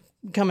kind of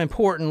become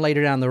important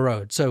later down the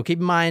road. So keep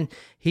in mind,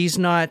 he's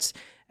not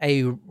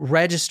a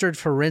registered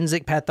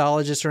forensic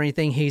pathologist or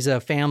anything. He's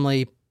a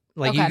family,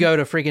 like you go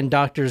to freaking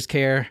doctor's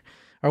care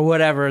or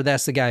whatever,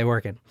 that's the guy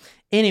working.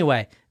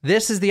 Anyway,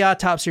 this is the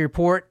autopsy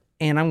report,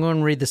 and I'm going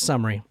to read the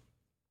summary.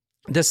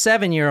 The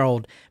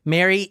 7-year-old,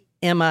 Mary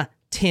Emma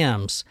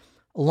Timms,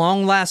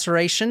 long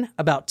laceration,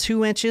 about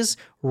 2 inches,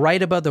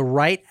 right above the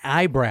right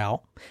eyebrow.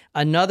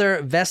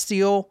 Another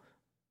vestigial,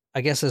 I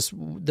guess that's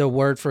the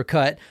word for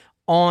cut,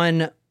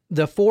 on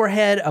the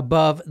forehead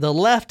above the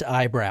left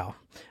eyebrow.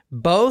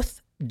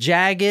 Both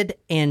jagged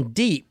and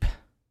deep.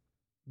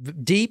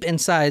 Deep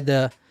inside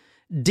the...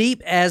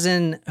 Deep as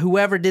in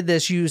whoever did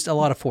this used a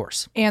lot of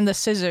force. And the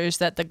scissors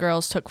that the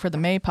girls took for the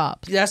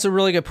Maypops. That's a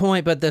really good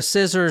point, but the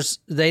scissors,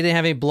 they didn't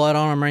have any blood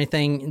on them or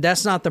anything.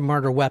 That's not the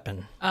murder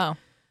weapon. Oh.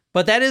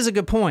 But that is a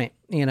good point,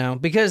 you know,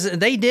 because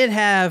they did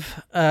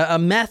have a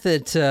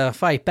method to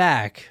fight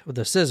back with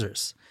the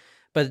scissors.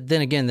 But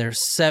then again, they're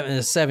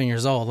 7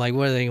 years old. Like,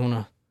 what are they going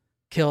to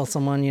kill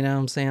someone, you know what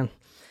I'm saying?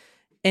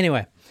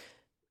 Anyway,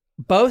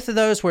 both of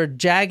those were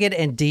jagged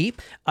and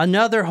deep.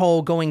 Another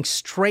hole going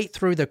straight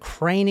through the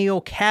cranial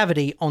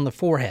cavity on the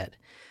forehead.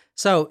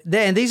 So,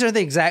 and these are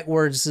the exact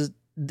words,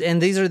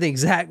 and these are the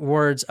exact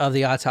words of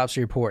the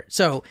autopsy report.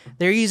 So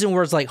they're using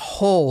words like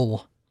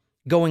hole,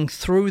 going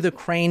through the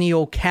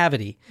cranial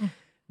cavity.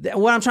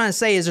 What I'm trying to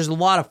say is there's a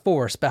lot of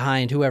force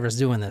behind whoever's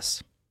doing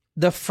this.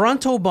 The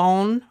frontal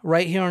bone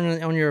right here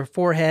on your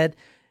forehead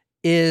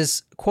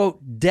is,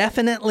 quote,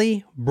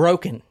 definitely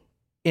broken,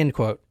 end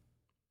quote.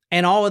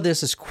 And all of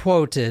this is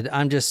quoted.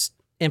 I'm just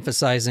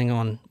emphasizing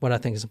on what I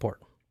think is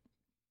important.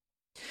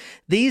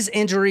 These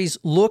injuries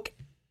look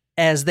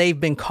as they've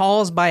been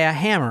caused by a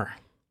hammer.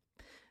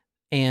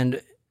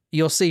 And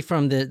you'll see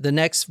from the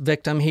next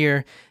victim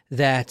here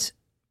that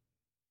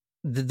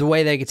the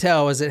way they could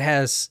tell is it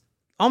has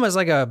almost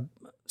like a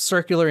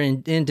circular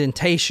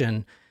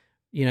indentation,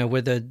 you know,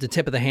 with the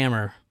tip of the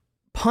hammer.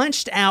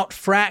 Punched out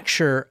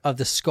fracture of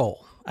the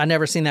skull. I've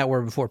never seen that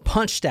word before.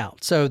 Punched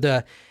out. So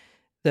the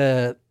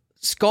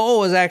skull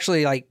was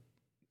actually like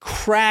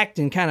cracked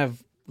and kind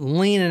of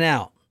leaning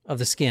out of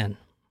the skin.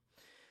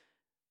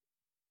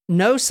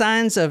 No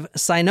signs of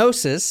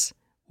cyanosis,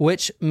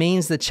 which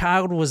means the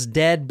child was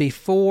dead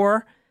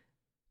before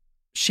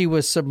she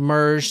was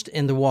submerged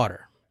in the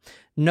water.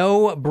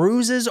 No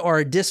bruises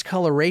or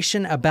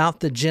discoloration about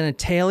the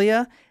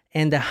genitalia,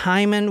 and the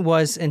hymen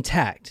was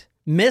intact.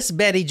 Miss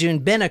Betty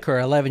June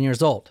Beneker, 11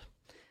 years old.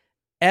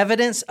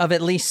 Evidence of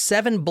at least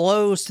 7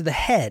 blows to the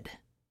head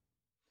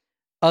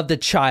of the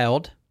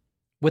child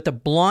with a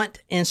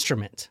blunt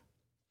instrument.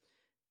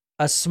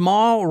 A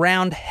small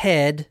round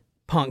head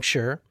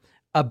puncture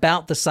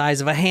about the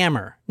size of a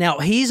hammer. Now,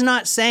 he's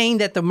not saying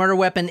that the murder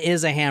weapon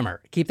is a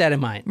hammer. Keep that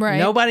in mind. Right.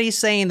 Nobody's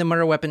saying the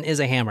murder weapon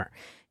is a hammer.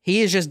 He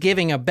is just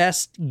giving a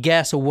best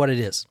guess of what it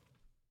is.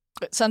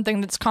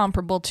 Something that's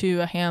comparable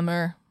to a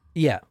hammer.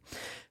 Yeah.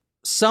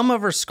 Some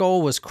of her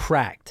skull was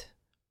cracked,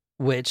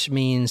 which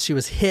means she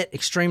was hit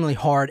extremely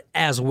hard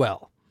as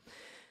well.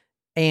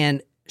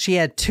 And she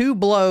had 2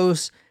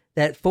 blows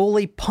that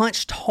fully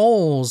punched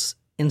holes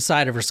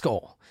inside of her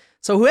skull.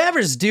 So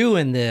whoever's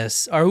doing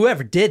this, or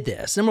whoever did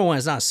this, number one,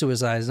 it's not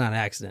suicide, it's not an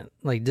accident.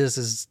 Like this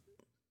is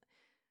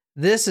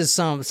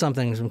some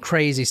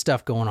crazy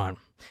stuff going on.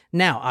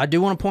 Now, I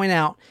do want to point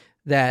out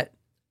that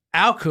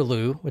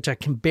Alkalu, which I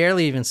can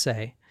barely even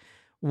say,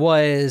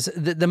 was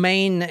the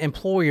main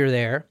employer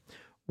there,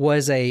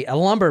 was a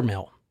lumber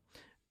mill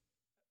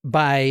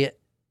by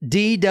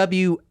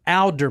D.W.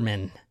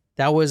 Alderman.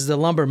 That was the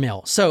lumber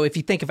mill. So if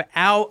you think of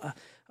Alkalu,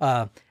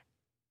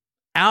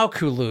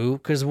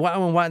 because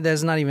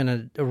that's not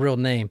even a real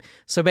name.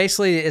 So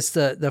basically, it's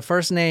the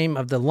first name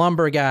of the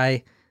lumber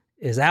guy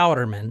is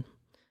Alderman,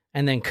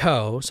 and then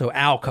Co. So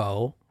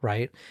Alco,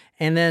 right?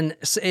 And then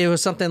it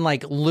was something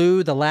like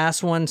Lou. The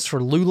last one's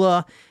for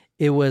Lula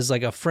it was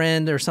like a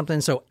friend or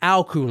something. So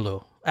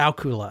Alcula. I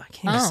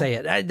can't even say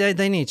it.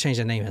 They need to change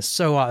the name. It's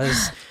so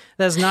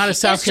that's not a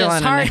South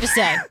Carolina hard name. to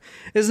say.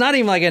 It's not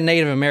even like a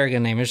Native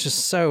American name. It's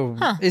just so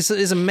it's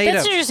a made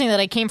That's up. interesting that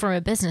it came from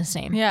a business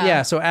name.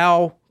 Yeah. So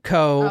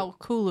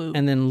Kulu.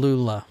 and then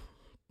Lula.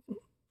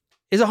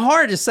 It's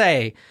hard to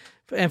say,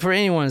 and for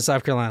anyone in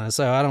South Carolina.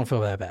 So I don't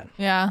feel that bad.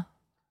 Yeah.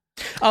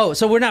 Oh,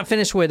 so we're not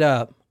finished with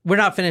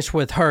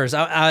hers.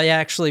 I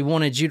actually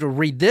wanted you to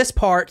read this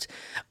part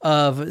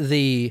of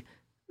the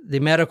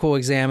medical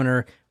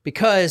examiner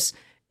because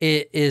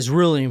it is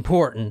really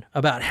important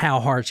about how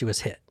hard she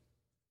was hit.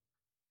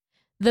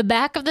 The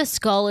back of the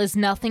skull is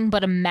nothing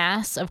but a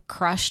mass of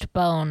crushed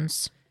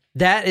bones.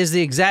 That is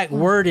the exact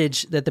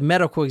wordage that the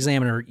medical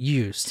examiner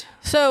used.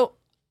 So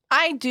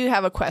I do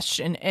have a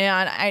question,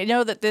 and I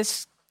know that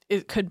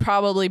it could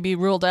probably be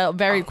ruled out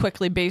very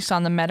quickly based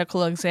on the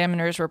medical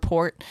examiner's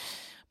report.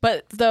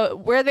 But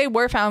where they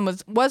were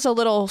found was a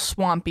little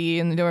swampy,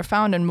 and they were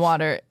found in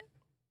water.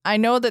 I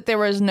know that there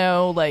was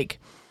no like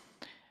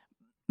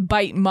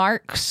bite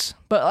marks,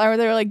 but are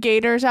there like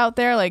gators out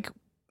there? Like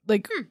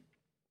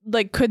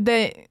could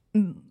they?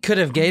 Could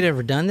have Gate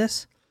ever done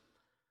this?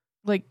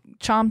 Like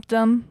chomped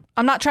them?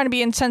 I'm not trying to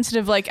be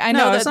insensitive. Like I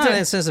know No, that it's not an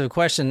insensitive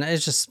question.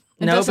 It's just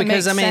no, doesn't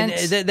because I make mean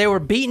sense. they were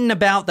beaten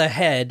about the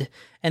head,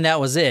 and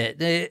that was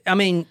it. I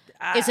mean,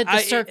 Is it the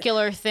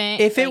circular thing?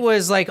 If it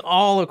was like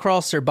all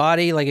across their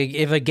body, like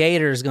if a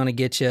gator is going to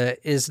get you,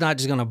 it's not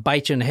just going to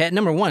bite you in the head.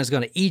 Number one, it's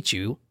going to eat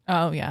you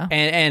Oh yeah.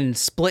 and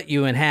split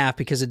you in half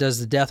because it does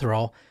the death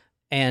roll.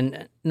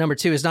 And number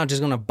two, it's not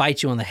just going to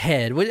bite you on the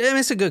head. I mean,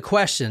 it's a good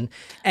question.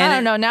 And I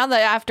don't know. Now that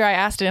after I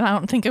asked it, I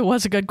don't think it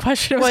was a good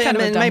question. It was kind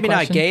of a dumb maybe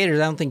question. not gators.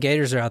 I don't think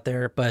gators are out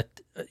there, but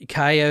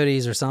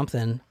coyotes or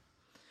something.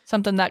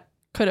 Something that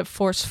could have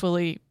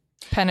forcefully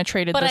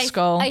penetrated but the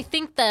skull. I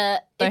think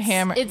the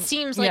hammer- It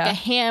seems like yeah. a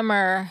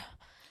hammer.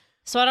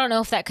 So I don't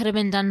know if that could have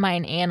been done by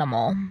an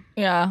animal.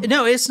 yeah.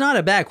 No, it's not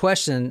a bad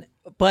question,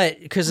 but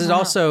because it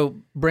also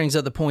brings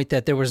up the point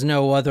that there was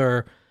no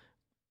other,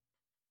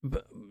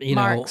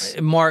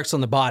 marks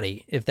on the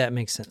body, if that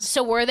makes sense.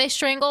 So were they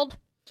strangled?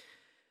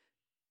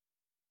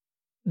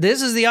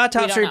 This is the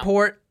autopsy know.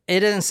 report.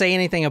 It doesn't say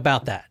anything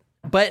about that.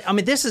 But, I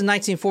mean, this is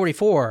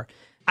 1944.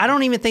 I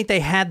don't even think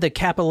they had the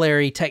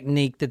capillary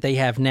technique that they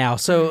have now.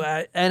 So,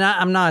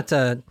 I'm not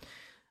a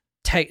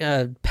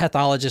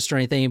pathologist or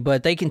anything,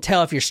 but they can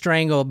tell if you're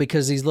strangled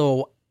because these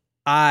little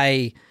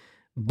eye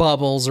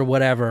bubbles or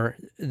whatever,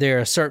 they're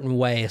a certain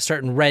way, a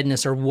certain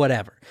redness or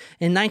whatever.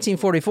 In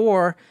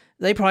 1944,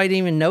 they probably didn't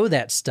even know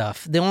that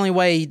stuff. The only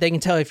way they can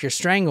tell if you're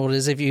strangled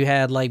is if you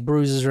had like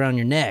bruises around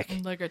your neck.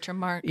 Ligature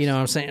marks. You know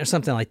what I'm saying? Or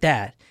something like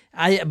that.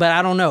 But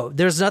I don't know.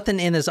 There's nothing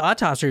in this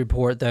autopsy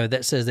report, though,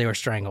 that says they were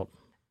strangled.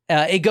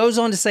 It goes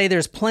on to say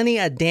there's plenty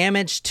of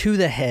damage to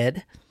the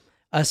head,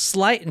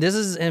 this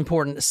is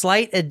important,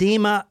 slight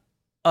edema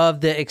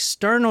of the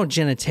external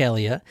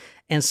genitalia,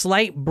 and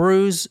slight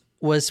bruise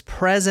was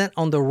present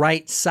on the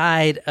right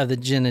side of the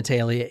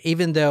genitalia,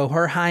 even though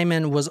her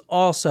hymen was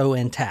also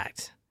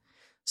intact.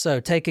 So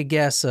take a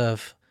guess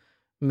of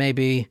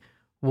maybe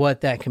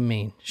what that can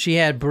mean. She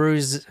had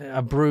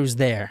a bruise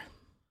there.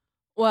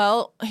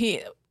 Well,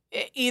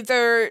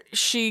 either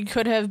she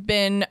could have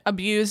been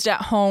abused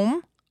at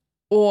home,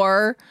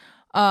 or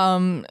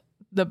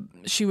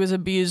she was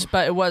abused,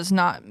 but it was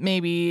not.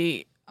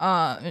 Maybe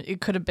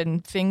it could have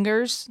been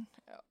fingers,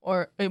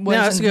 or it wasn't.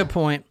 No, that's a good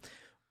point.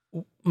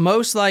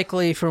 Most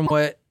likely, from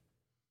what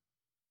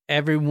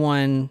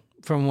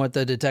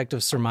the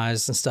detectives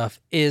surmised and stuff,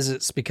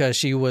 it's because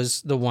she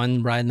was the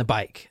one riding the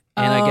bike.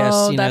 And I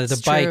guess,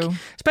 the bike,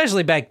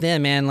 especially back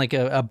then, man, like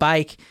a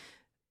bike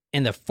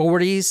in the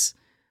 40s,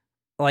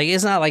 like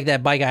it's not like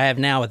that bike I have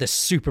now with a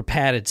super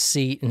padded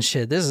seat and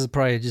shit. This is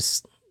probably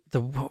just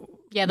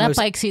that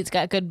bike seat's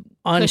got good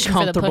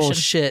uncomfortable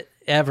shit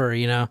ever,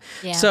 Yeah.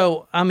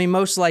 So, I mean,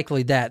 most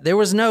likely that. There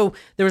was no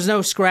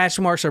scratch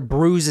marks or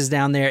bruises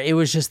down there. It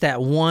was just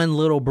that one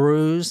little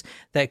bruise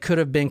that could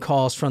have been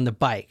caused from the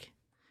bike.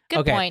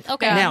 Good point.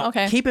 Okay. Now,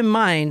 keep in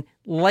mind,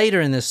 later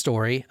in this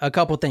story, a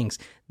couple things.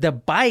 The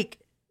bike,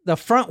 the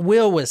front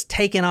wheel was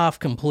taken off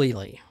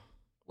completely.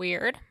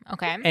 Weird.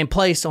 Okay. And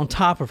placed on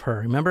top of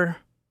her, remember?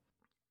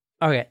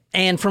 Okay.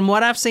 And from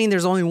what I've seen,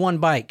 there's only one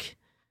bike.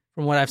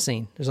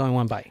 There's only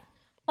one bike.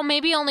 Well,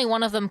 maybe only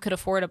one of them could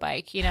afford a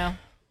bike,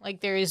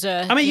 Like there is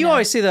a... I mean, you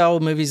always see the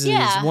old movies.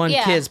 Yeah, one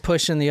kid's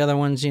pushing the other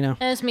ones, And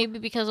it's maybe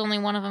because only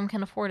one of them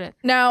can afford it.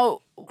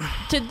 Now,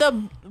 did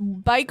the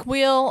bike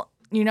wheel,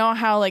 you know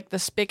how like the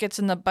spigots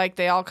in the bike,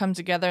 they all come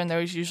together and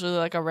there's usually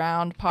like a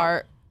round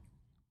part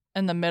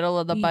in the middle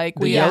of the bike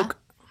The wheel? yoke?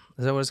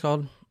 Is that what it's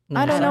called?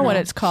 I don't know what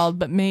it's called,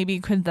 but maybe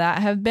could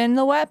that have been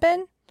the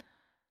weapon?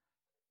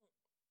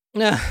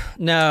 No.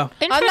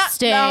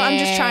 Interesting. I'm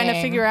just trying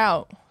to figure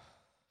out.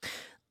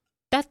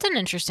 That's an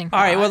interesting thought.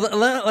 All right,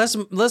 well,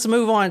 let's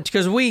move on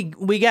because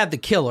we got the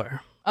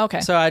killer. Okay.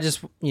 So I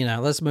just,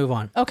 let's move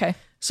on. Okay.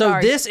 So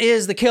Sorry. this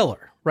is the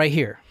killer right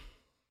here.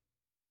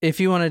 If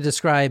you want to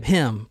describe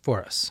him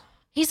for us.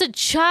 He's a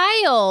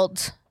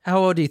child. How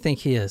old do you think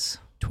he is?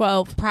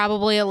 12.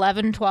 Probably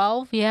 11,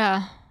 12.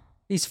 Yeah.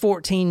 He's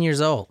 14 years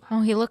old.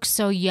 Oh, he looks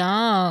so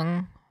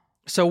young.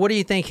 So what do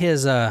you think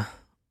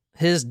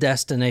his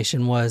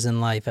destination was in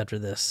life after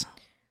this?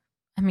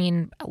 I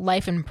mean,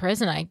 life in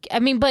prison. I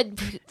mean, but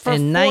for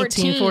In 14,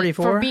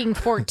 1944? for being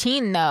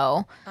 14,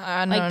 though,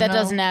 I like that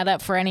doesn't add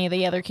up for any of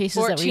the other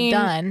cases that we've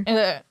done.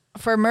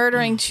 For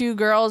murdering 2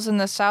 girls in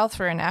the South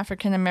for an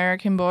African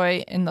American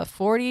boy in the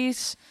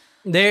 40s.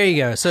 There you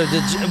go. So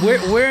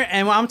we're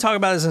and I'm talking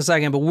about this in a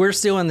second, but we're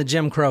still in the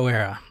Jim Crow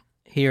era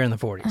here in the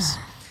 40s.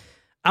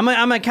 I'm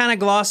gonna kind of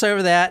gloss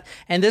over that,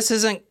 and this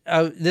is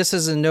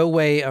in no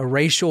way a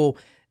racial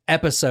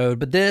episode,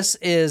 but this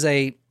is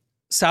a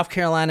South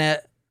Carolina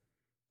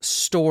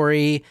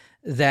story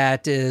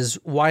that is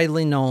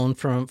widely known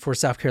for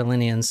South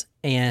Carolinians,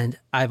 and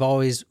I've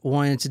always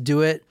wanted to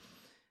do it.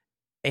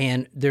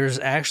 And there's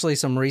actually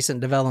some recent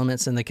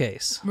developments in the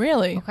case.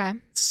 Really? Okay.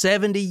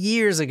 70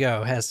 years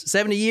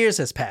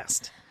has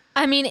passed.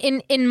 I mean,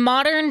 in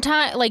modern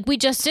time, like we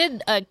just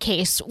did a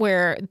case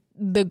where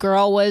the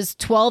girl was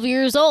 12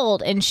 years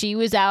old and she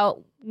was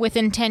out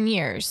within 10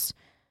 years,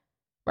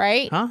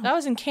 right? Huh? That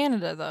was in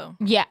Canada, though.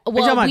 Yeah. Are you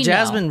Well, talking about we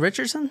Jasmine know.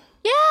 Richardson?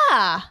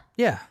 Yeah.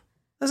 Yeah.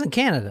 That's in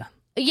Canada.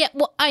 Yeah.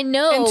 Well, I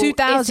know In it's in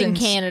 2000s.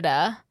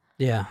 Canada,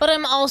 Yeah. but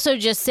I'm also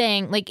just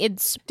saying, like,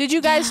 it's. Did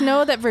you guys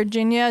know that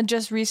Virginia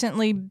just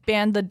recently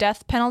banned the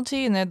death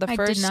penalty, and they're the I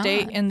first did not.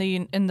 state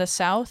in the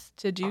South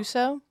to do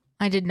so?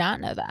 I did not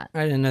know that.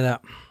 I didn't know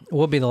that.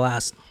 We'll be the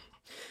last.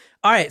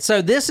 All right,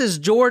 so this is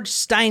George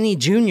Steiny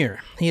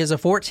Jr. He is a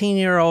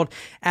 14-year-old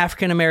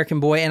African-American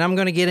boy, and I'm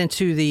going to get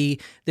into the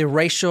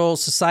racial,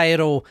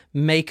 societal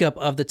makeup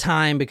of the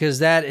time because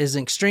that is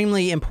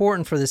extremely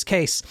important for this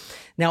case.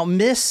 Now,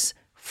 Miss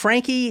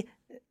Frankie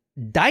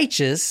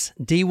Dyches,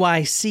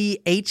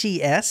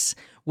 Dyches,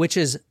 which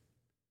is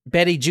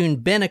Betty June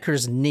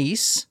Beneker's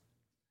niece.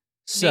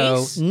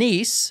 So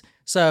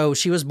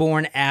she was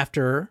born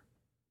after.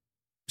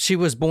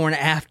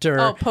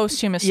 Oh,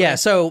 posthumously. Yeah,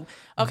 so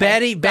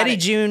Okay, Betty it.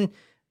 June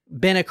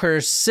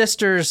Beneker's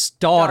sister's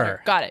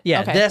daughter. Got it.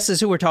 Yeah, Okay. this is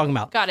who we're talking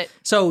about. Got it.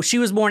 So she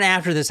was born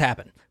after this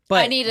happened.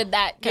 But I needed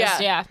that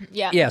because, yeah.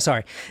 yeah,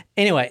 sorry.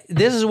 Anyway,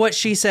 this is what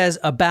she says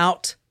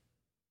about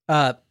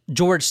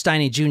George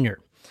Steiny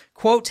Jr.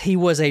 Quote, he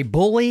was a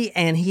bully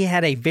and he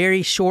had a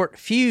very short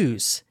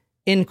fuse,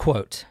 end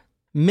quote.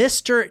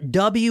 Mr.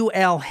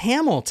 W.L.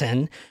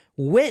 Hamilton,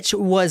 which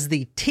was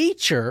the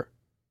teacher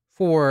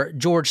for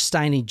George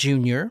Steiny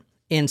Jr.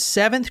 in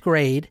 7th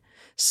grade,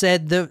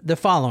 said the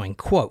following,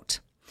 quote,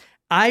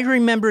 I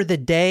remember the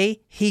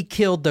day he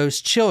killed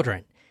those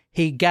children.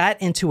 He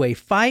got into a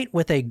fight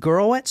with a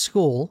girl at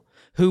school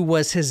who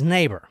was his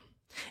neighbor.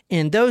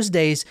 In those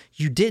days,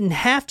 you didn't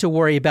have to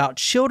worry about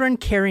children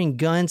carrying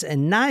guns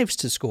and knives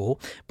to school,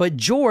 but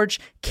George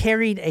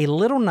carried a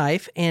little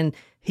knife and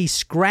he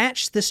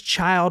scratched this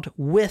child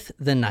with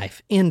the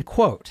knife, end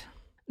quote.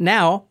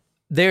 Now,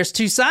 there's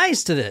 2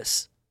 sides to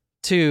this,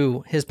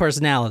 to his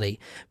personality,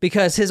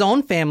 because his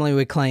own family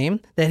would claim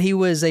that he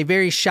was a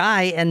very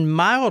shy and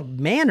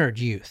mild-mannered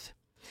youth.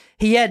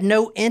 He had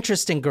no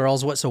interest in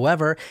girls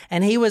whatsoever,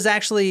 and he was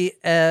actually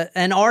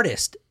an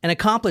artist, an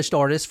accomplished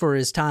artist for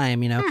his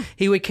time, you know.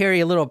 He would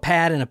carry a little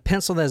pad and a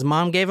pencil that his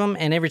mom gave him,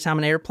 and every time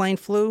an airplane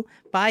flew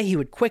by, he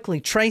would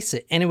quickly trace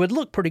it, and it would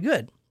look pretty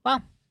good.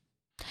 Wow.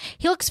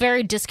 He looks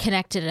very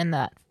disconnected in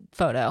that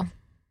photo.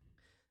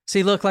 Does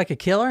he look like a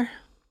killer?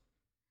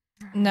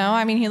 No,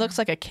 I mean, he looks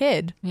like a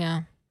kid.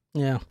 Yeah.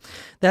 Yeah.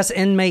 That's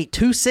inmate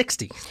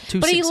 260.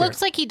 But he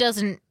looks like he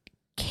doesn't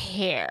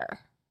care.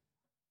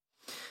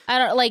 I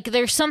don't like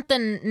there's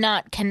something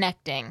not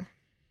connecting.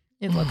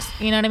 It looks,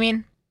 you know what I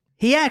mean?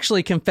 He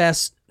actually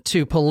confessed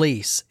to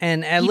police,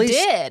 and at least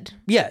He did.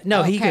 Yeah,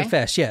 no, he Okay.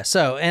 confessed. Yeah.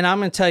 So, and I'm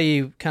going to tell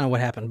you kind of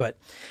what happened, but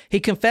he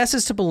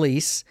confesses to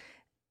police.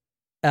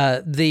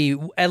 At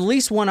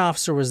least one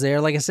officer was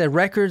there. Like I said,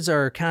 records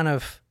are kind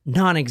of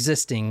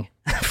non-existing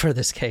for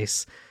this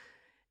case.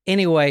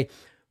 Anyway,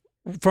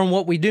 from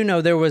what we do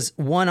know, there was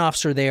one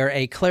officer there,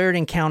 a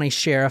Clarendon County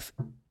Sheriff,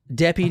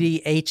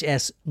 Deputy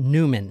H.S.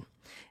 Newman.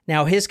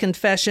 Now, his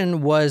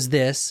confession was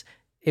this.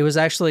 It was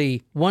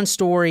actually one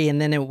story, and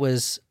then it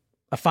was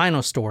a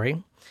final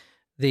story.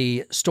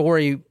 The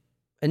story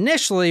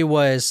initially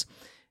was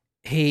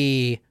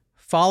he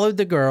followed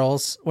the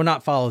girls. Well,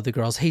 not followed the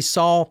girls. He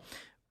saw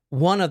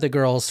one of the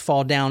girls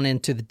fall down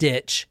into the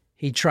ditch.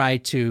 He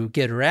tried to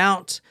get her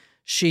out.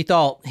 She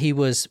thought he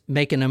was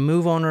making a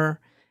move on her,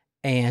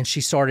 and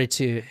she started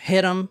to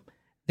hit him.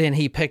 Then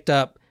he picked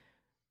up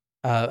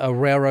a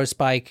railroad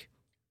spike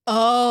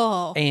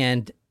Oh.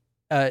 and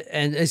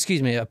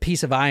excuse me, a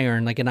piece of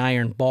iron, like an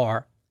iron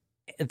bar,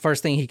 the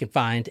first thing he could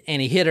find,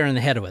 and he hit her in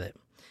the head with it.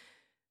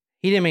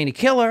 He didn't mean to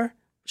kill her.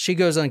 She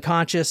goes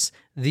unconscious.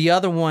 The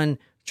other one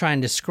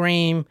trying to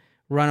scream,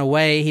 run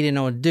away. He didn't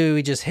know what to do.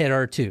 He just hit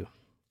her too.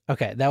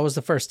 Okay, that was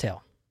the first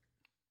tale.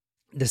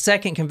 The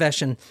second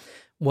confession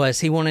was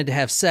he wanted to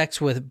have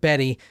sex with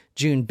Betty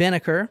June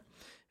Beneker.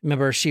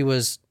 Remember, she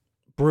was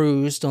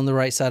bruised on the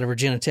right side of her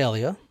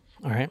genitalia.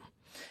 All right.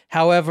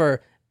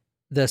 However,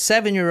 the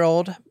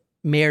 7-year-old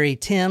Mary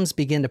Timms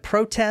begin to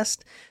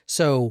protest.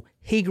 So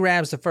he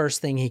grabs the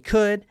first thing he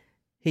could.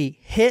 He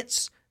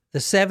hits the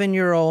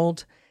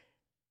 7-year-old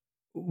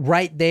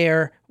right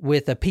there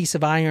with a piece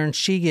of iron.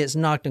 She gets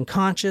knocked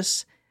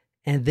unconscious,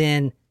 and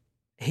then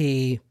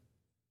he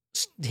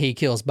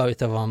kills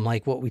both of them,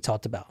 like what we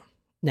talked about.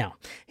 Now,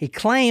 he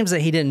claims that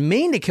he didn't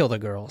mean to kill the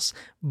girls,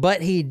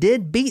 but he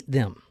did beat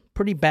them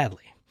pretty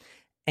badly.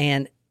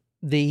 And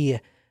the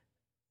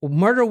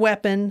murder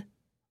weapon,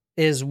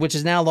 which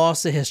is now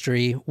lost to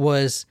history,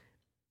 was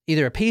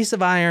either a piece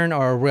of iron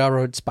or a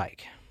railroad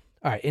spike.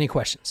 All right, any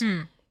questions?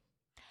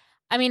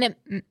 I mean,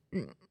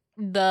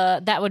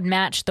 that would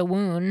match the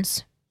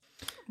wounds.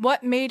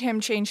 What made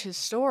him change his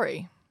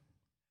story?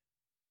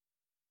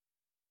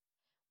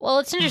 Well,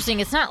 it's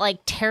interesting. It's not like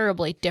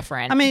terribly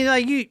different. I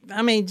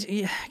mean,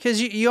 because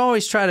you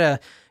always try to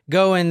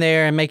go in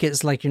there and make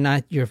it like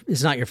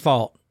it's not your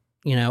fault.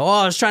 You know,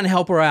 I was trying to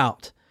help her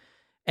out.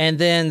 And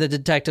then the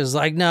detective's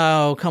like,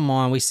 no, come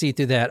on, we see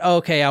through that.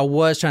 Okay, I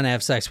was trying to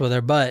have sex with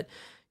her, but,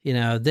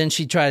 then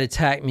she tried to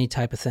attack me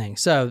type of thing.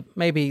 So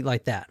maybe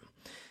like that.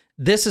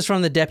 This is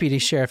from the deputy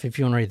sheriff, if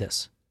you want to read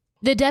this.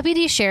 The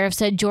deputy sheriff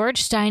said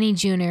George Steiny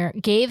Jr.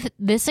 gave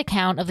this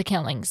account of the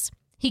killings.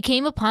 He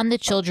came upon the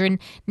children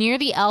near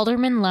the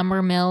Alderman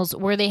lumber mills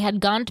where they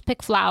had gone to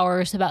pick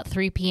flowers about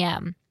 3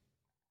 p.m.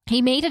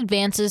 He made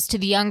advances to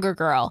the younger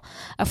girl,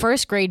 a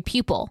first-grade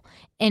pupil,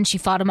 and she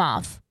fought him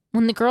off.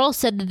 When the girls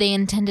said that they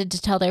intended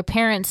to tell their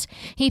parents,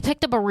 he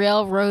picked up a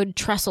railroad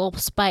trestle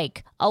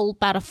spike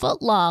about a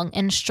foot long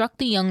and struck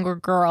the younger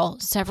girl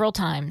several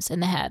times in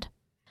the head.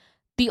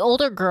 The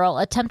older girl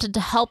attempted to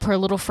help her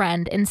little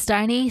friend, and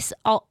Steiny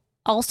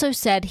also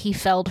said he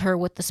felled her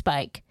with the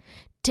spike.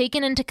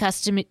 Taken into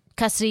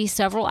custody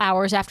several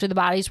hours after the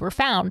bodies were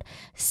found,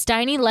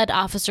 Steiny led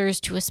officers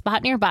to a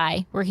spot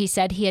nearby where he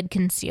said he had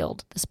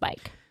concealed the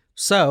spike.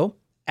 So,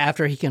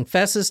 after he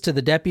confesses to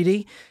the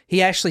deputy,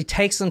 he actually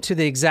takes them to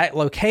the exact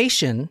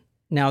location.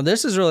 Now,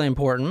 this is really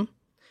important.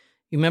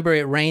 You remember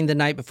it rained the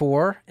night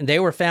before, and they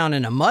were found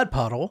in a mud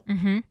puddle.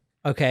 Mm-hmm.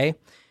 Okay.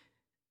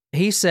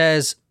 He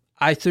says,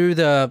 I threw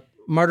the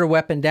murder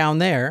weapon down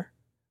there.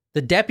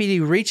 The deputy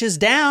reaches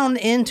down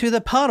into the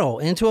puddle,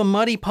 into a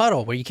muddy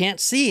puddle where you can't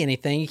see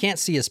anything. You can't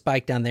see a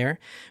spike down there.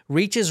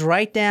 Reaches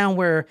right down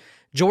where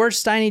George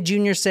Steiny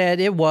Jr. said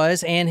it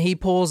was, and he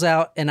pulls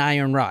out an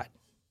iron rod,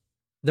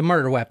 the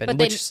murder weapon,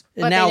 which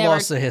now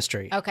lost to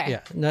history. Okay.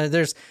 Yeah. No,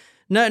 there's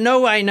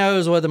nobody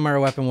knows what the murder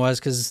weapon was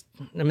because,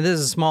 this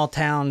is a small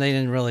town. They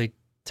didn't really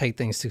take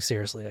things too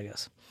seriously, I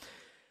guess.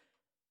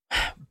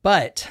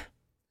 But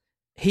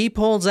he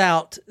pulls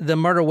out the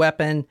murder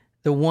weapon,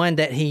 the one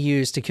that he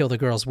used to kill the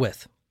girls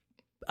with.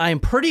 I'm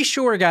pretty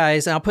sure,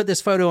 guys, and I'll put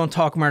this photo on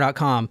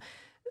talkmurder.com.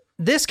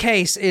 This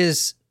case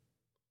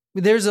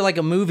there's like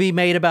a movie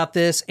made about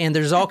this, and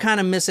there's all kind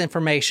of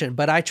misinformation,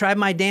 but I tried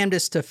my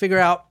damnedest to figure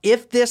out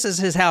if this is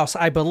his house.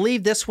 I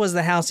believe this was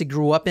the house he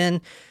grew up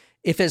in.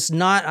 If it's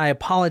not, I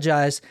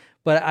apologize,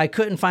 but I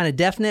couldn't find a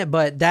definite,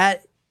 but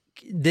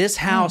this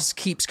house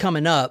keeps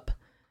coming up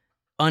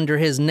under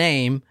his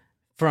name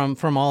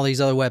from all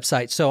these other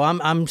websites. So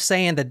I'm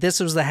saying that this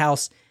was the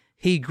house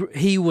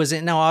he was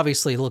in. Now,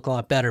 obviously, it looked a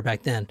lot better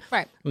back then.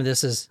 Right.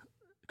 This is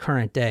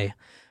current day.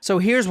 So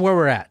here's where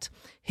we're at.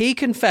 He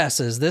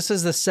confesses. This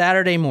is the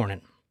Saturday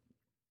morning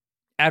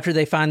after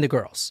they find the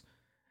girls.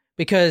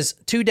 Because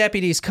 2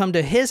 deputies come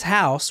to his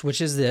house, which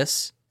is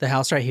the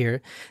house right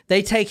here.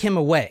 They take him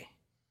away.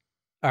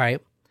 All right.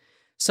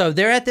 So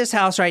they're at this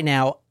house right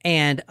now,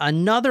 and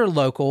another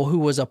local who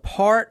was a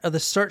part of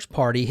the search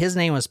party, his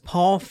name was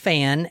Paul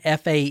Fann,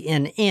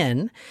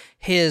 Fann.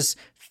 His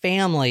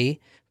family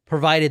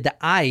provided the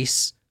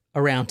ice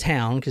around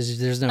town because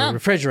there's no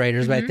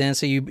refrigerators back then.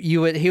 So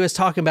he was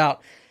talking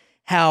about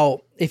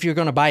how if you're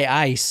going to buy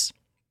ice,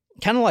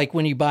 kind of like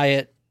when you buy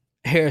it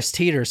Harris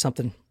Teeter or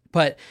something,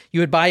 but you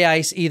would buy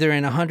ice either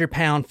in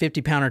 100-pound,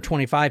 50-pound, or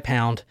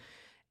 25-pound,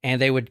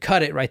 and they would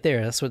cut it right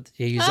there. That's what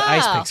you use the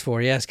ice picks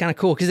for. Yeah, it's kind of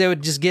cool because they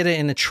would just get it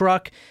in the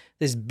truck,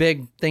 this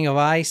big thing of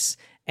ice,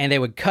 and they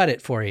would cut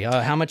it for you.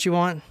 How much you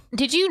want?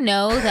 Did you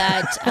know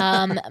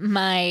that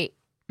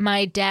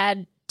my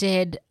dad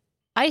did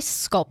ice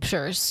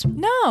sculptures?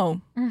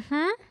 No.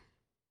 Mm-hmm.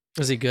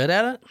 Was he good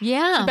at it?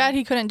 Yeah. Too bad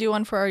he couldn't do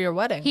one for your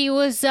wedding. He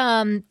was,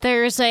 I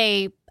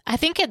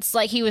think it's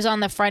like he was on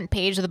the front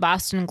page of the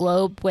Boston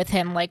Globe with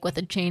him, like with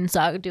a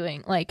chainsaw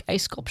doing like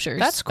ice sculptures.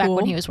 That's back cool.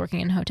 when he was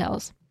working in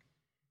hotels.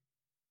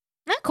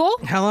 Not cool.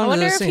 How long I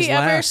wonder does this if thing he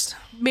last?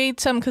 ever made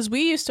some, because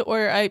we used to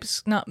order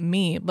ice, not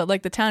me, but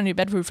like the town of New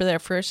Bedford for their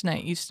first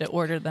night used to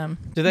order them.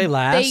 Do they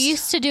last? They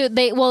used to do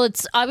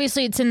it's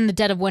obviously it's in the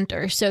dead of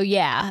winter, so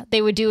yeah,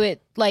 they would do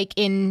it like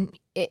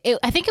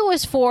I think it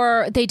was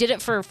they did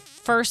it for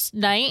first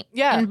night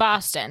in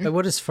Boston. But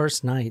what is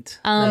first night?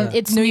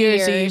 It's New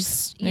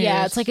Year's Eve.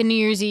 Yeah, it's like a New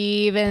Year's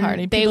Eve, and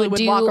party. They People would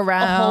do walk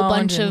around a whole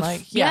bunch and of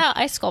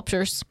ice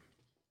sculptures.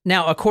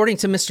 Now, according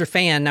to Mr.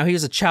 Fann, now he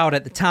was a child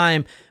at the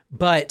time,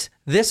 but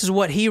this is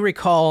what he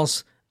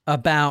recalls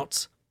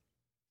about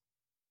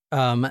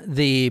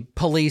the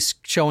police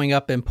showing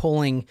up and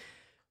pulling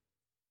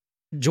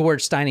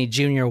George Steiny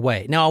Jr.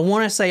 away. Now, I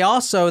want to say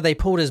also they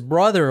pulled his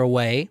brother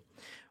away,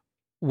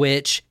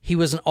 which he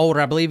was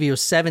older. I believe he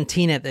was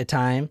 17 at the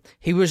time.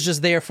 He was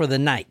just there for the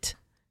night.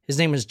 His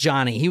name was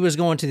Johnny. He was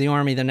going to the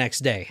army the next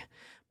day.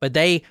 But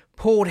they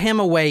pulled him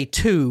away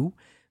too,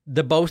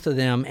 both of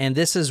them. And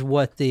this is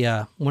what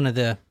the one of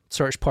the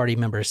search party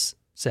members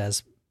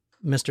says,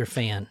 Mr.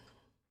 Fan.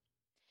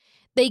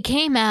 They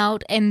came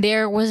out, and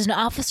there was an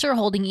officer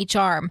holding each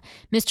arm.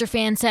 Mr.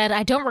 Fan said,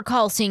 I don't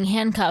recall seeing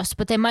handcuffs,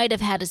 but they might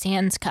have had his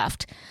hands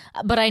cuffed.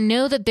 But I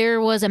know that there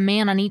was a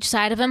man on each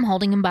side of him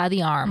holding him by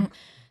the arm.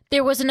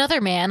 There was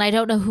another man, I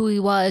don't know who he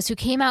was, who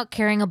came out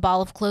carrying a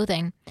ball of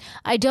clothing.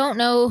 I don't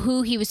know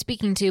who he was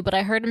speaking to, but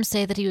I heard him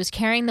say that he was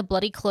carrying the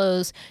bloody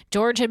clothes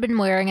George had been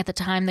wearing at the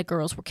time the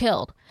girls were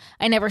killed.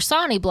 I never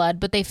saw any blood,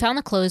 but they found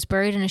the clothes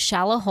buried in a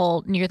shallow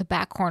hole near the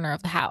back corner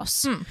of the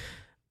house.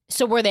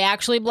 So were they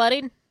actually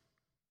bloodied?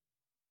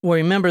 Well,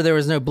 remember, there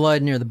was no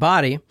blood near the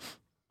body.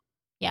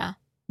 Yeah.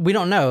 We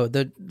don't know.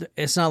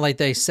 It's not like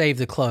they saved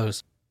the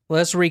clothes.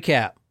 Let's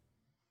recap.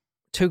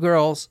 2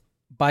 girls,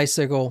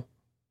 bicycle,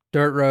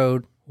 dirt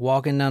road,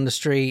 walking down the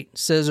street,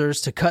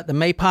 scissors to cut the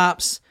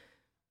maypops.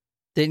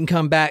 Didn't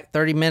come back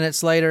 30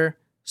 minutes later.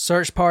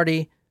 Search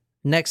party.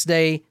 Next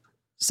day,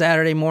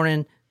 Saturday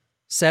morning,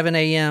 7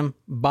 a.m.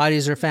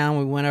 Bodies are found.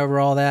 We went over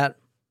all that.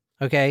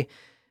 Okay.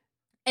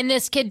 And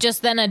this kid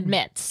just then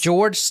admits.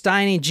 George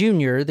Steiny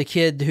Jr., the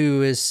kid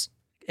who is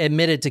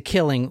admitted to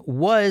killing,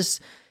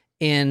 was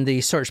in the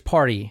search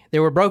party. They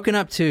were broken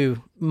up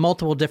to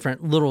multiple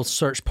different little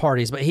search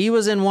parties, but he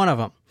was in one of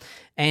them.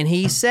 And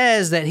he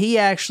says that he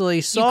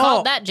actually saw... You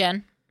called that,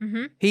 Jen.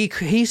 Mm-hmm.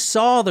 He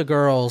saw the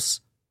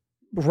girls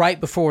right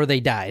before they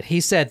died.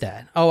 He said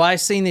that. Oh, I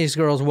seen these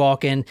girls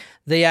walk in.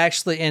 They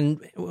actually... And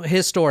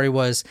his story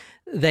was,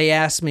 they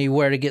asked me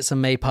where to get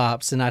some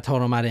maypops, and I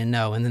told them I didn't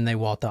know, and then they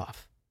walked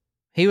off.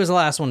 He was the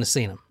last one to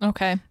see them.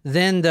 Okay.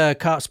 Then the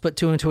cops put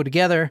 2 and 2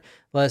 together.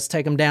 Let's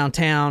take him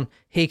downtown.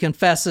 He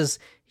confesses,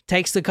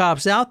 takes the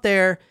cops out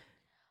there,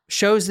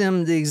 shows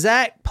them the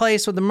exact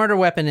place where the murder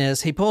weapon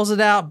is. He pulls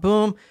it out,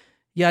 boom,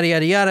 yada,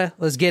 yada, yada.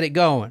 Let's get it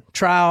going.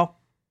 Trial,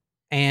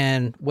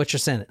 and what's your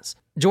sentence?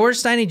 George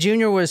Steiny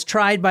Jr. was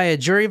tried by a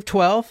jury of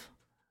 12.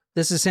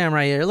 This is him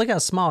right here. Look how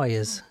small he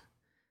is.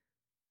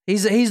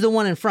 He's the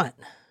one in front.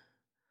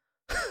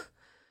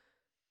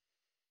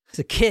 He's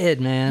a kid,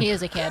 man. He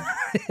is a kid.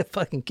 A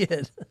fucking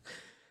kid.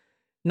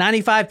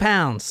 95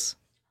 pounds.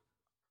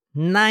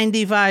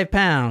 95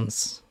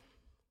 pounds.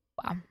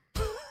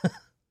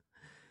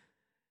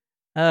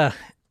 Wow.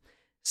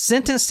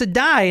 Sentenced to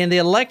die in the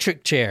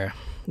electric chair.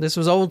 This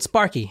was old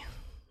Sparky.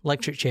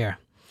 Electric chair.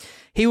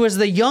 He was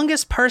the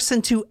youngest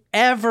person to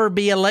ever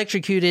be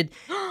electrocuted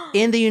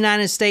in the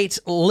United States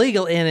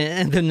legally.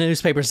 And the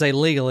newspapers say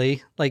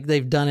legally, like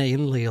they've done it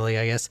illegally,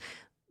 I guess.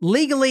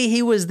 Legally,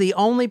 he was the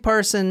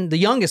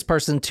youngest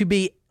person to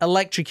be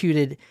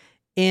electrocuted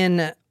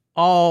in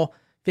all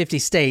 50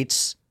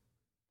 states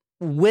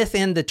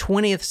within the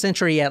 20th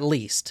century at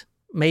least,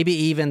 maybe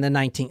even the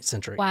 19th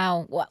century.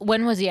 Wow.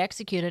 When was he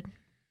executed?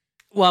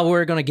 Well,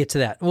 we're going to get to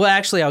that. Well,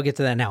 actually, I'll get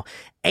to that now.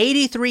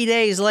 83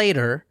 days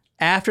later,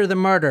 after the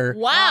murder,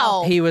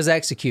 wow, he was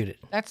executed.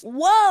 That's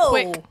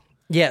quick.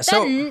 Yeah,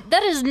 so...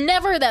 That is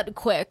never that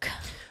quick.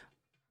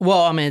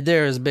 Well, I mean,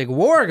 there's a big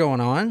war going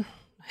on.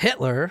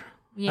 Hitler...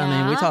 Yeah.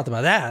 I mean, we talked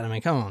about that. I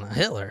mean, come on,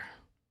 Hitler.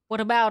 What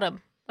about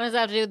him? What does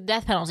that have to do with the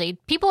death penalty?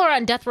 People are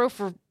on death row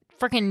for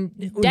freaking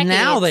decades.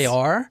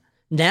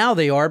 Now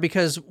they are,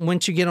 because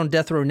once you get on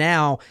death row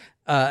now,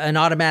 an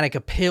automatic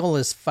appeal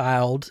is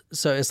filed.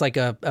 So it's like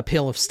a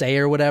appeal of stay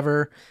or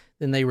whatever.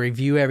 Then they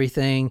review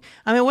everything.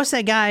 I mean, what's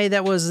that guy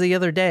that was the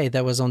other day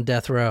that was on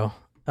death row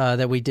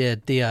that we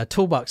did? The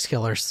Toolbox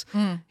Killers.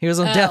 He was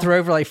on death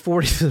row for like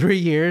 43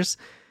 years.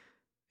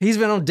 He's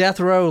been on death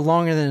row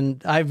longer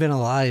than I've been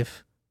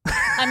alive.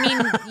 I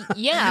mean,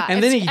 yeah.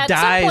 And then he dies on death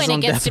row. At some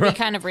point, it gets to be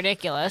kind of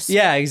ridiculous.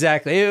 Yeah,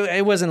 exactly.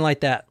 It wasn't like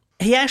that.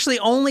 He actually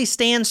only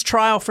stands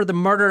trial for the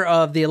murder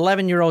of the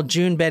 11-year-old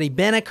Betty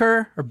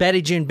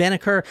June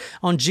Benneker,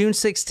 on June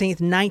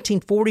 16th,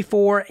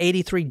 1944.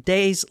 83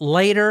 days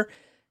later,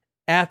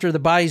 after the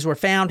bodies were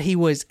found, he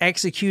was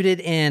executed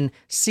in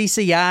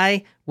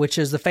CCI, which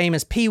is the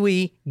famous Pee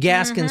Wee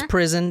Gaskins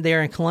prison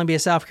there in Columbia,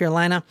 South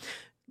Carolina.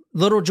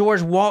 Little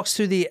George walks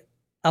through the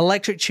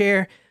electric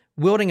chair,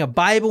 wielding a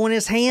Bible in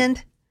his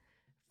hand,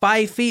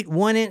 5 feet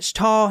 1 inch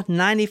tall,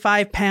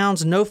 95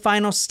 pounds. No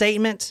final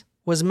statement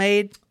was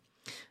made.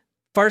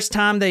 First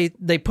time they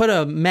put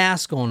a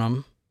mask on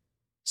him,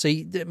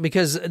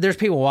 because there's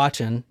people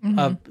watching.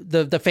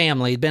 The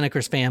family,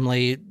 Benneker's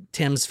family,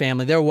 Tim's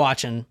family, they're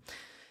watching,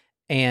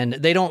 and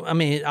they don't. I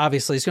mean,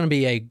 obviously, it's going to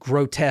be a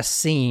grotesque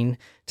scene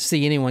to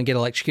see anyone get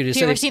electrocuted. Do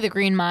you ever see The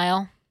Green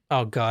Mile?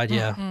 Oh God,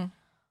 yeah.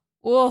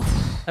 Whoa.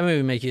 That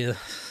movie make you.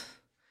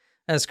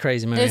 That's a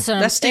crazy movie.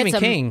 That's Stephen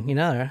King, you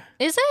know.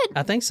 Is it?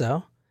 I think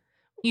so.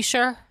 You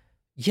sure?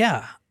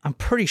 Yeah, I'm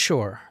pretty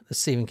sure it's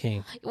Stephen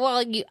King.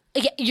 Well,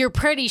 you're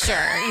pretty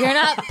sure. You're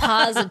not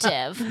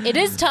positive. It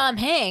is Tom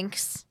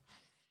Hanks.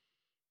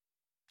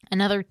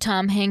 Another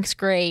Tom Hanks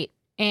great.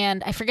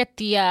 And I forget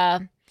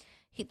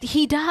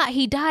he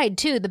died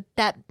too.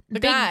 That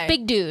guy.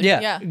 big dude.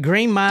 Yeah.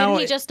 Green Mile.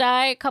 Didn't he just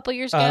die a couple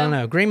years ago? I don't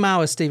know. Green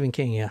Mile is Stephen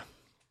King, yeah.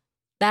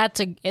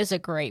 Is a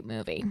great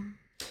movie.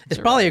 It's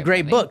probably really a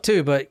great movie. book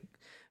too, but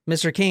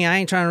Mr. King, I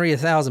ain't trying to read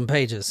 1,000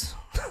 pages.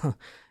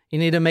 You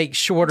need to make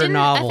shorter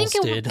novels,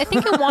 dude. I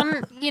think it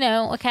won,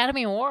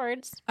 Academy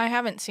Awards. I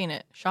haven't seen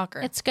it.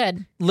 Shocker. It's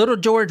good. Little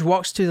George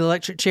walks to the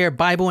electric chair,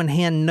 Bible in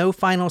hand. No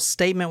final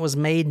statement was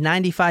made.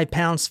 95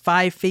 pounds,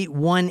 5 feet,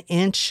 1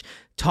 inch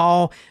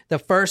tall. The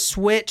first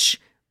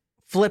switch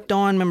flipped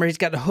on. Remember, he's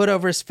got the hood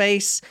over his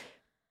face.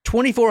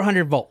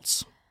 2,400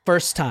 volts.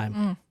 First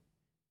time.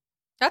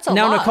 That's a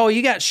Now, lot. Nicole,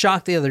 you got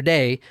shocked the other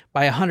day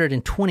by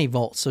 120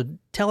 volts. So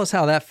tell us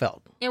how that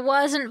felt. It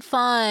wasn't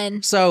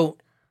fun. So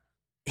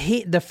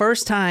the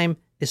first time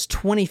is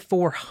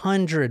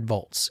 2,400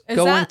 volts Is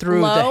going that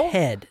through low? the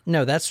head.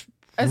 No, that's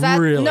Is that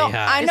really no?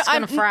 high. I know. It's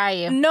gonna fry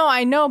you. No,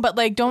 I know, but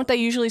like, don't they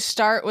usually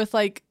start with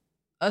like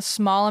a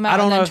small amount I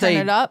don't and know then if turn they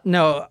it up?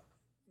 No,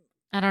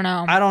 I don't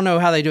know. I don't know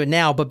how they do it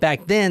now, but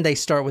back then they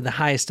start with the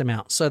highest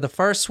amount. So the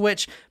first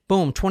switch,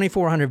 boom,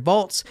 2,400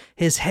 volts.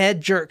 His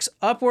head jerks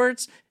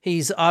upwards.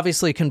 He's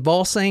obviously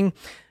convulsing.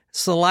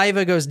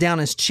 Saliva goes down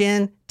his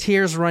chin.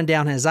 Tears run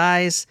down his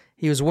eyes.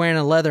 He was wearing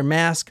a leather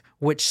mask,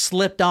 which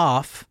slipped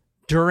off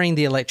during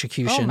the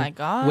electrocution. Oh my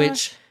gosh.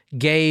 Which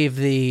gave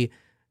the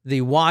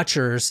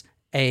watchers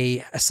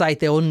a sight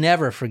they'll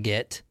never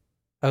forget.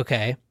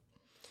 Okay.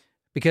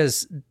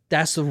 Because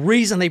that's the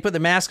reason they put the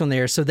mask on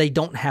there, so they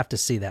don't have to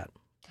see that.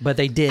 But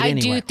they did I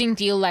anyway. do think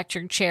the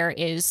electric chair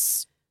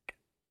is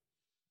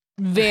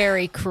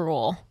very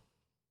cruel.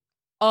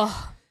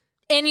 Oh,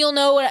 and you'll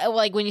know what,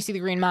 like when you see the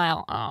Green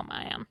Mile. Oh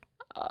man.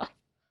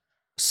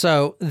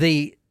 So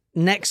the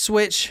next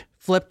switch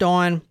flipped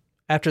on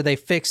after they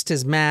fixed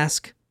his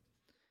mask.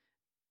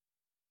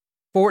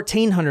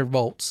 1,400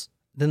 volts.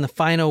 Then the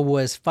final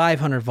was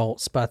 500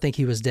 volts, but I think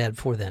he was dead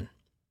before then.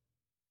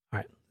 All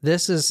right.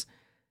 This is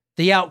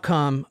the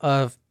outcome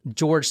of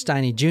George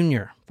Steiny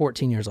Jr.,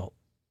 14 years old.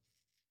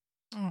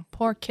 Oh,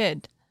 poor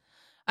kid.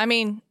 I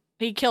mean,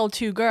 he killed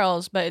 2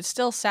 girls, but it's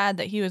still sad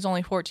that he was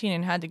only 14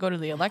 and had to go to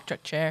the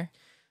electric chair.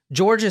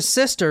 George's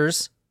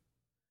sisters,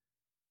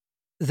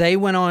 they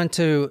went on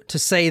to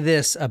say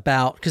this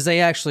about, because they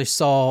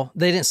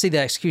didn't see the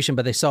execution,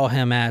 but they saw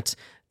him at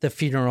the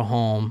funeral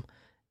home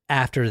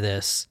after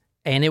this.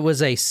 And it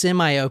was a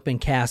semi-open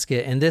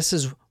casket. And this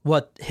is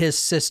what his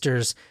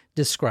sisters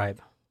describe.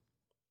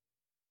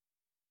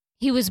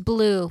 He was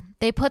blue.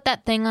 They put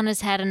that thing on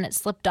his head and it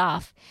slipped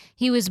off.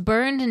 He was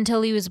burned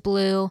until he was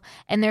blue,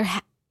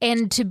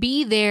 and to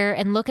be there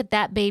and look at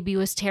that baby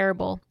was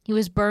terrible. He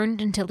was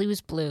burned until he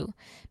was blue.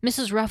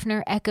 Mrs.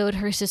 Ruffner echoed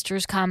her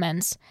sister's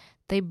comments.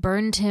 They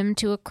burned him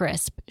to a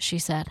crisp, she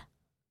said.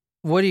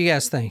 What do you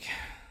guys think?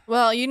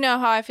 Well, you know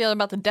how I feel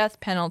about the death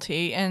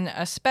penalty, and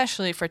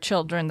especially for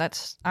children,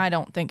 I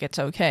don't think it's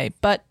okay.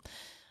 But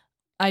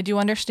I do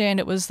understand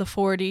it was the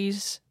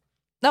 40s.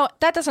 No,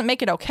 that doesn't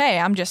make it okay.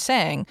 I'm just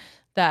saying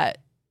that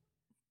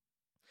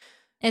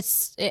It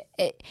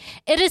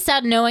is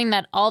sad knowing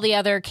that all the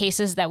other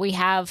cases that we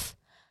have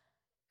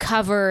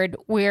covered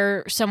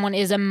where someone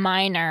is a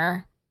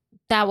minor,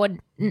 that would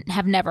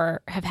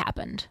never have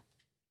happened,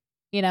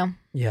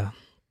 Yeah.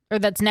 or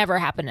that's never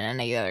happened in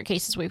any of the other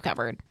cases we've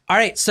covered. All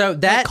right, so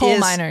like coal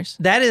miners.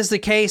 that is the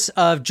case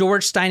of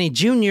George Steiny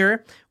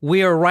Jr.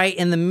 We are right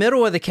in the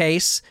middle of the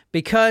case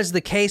because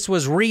the case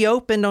was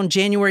reopened on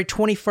January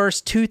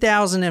 21st,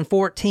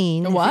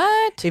 2014.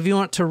 What? If you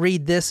want to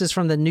read this, is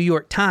from the New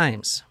York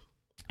Times.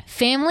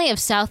 Family of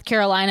South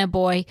Carolina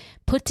boy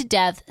put to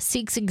death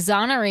seeks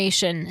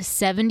exoneration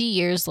 70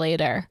 years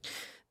later.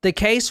 The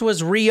case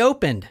was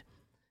reopened,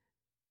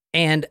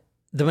 and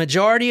the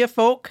majority of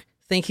folk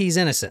think he's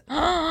innocent.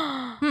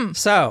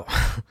 So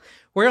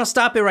we're going to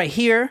stop it right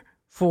here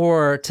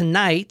for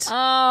tonight.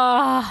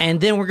 And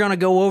then we're going to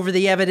go over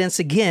the evidence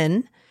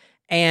again.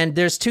 And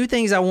there's 2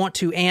 things I want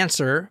to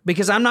answer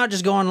because I'm not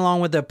just going along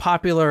with the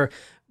popular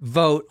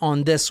vote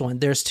on this one.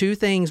 There's 2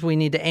 things we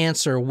need to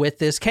answer with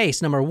this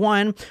case. Number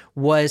 1,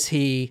 was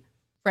he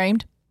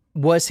Framed?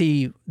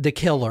 the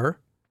killer?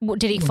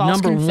 Did he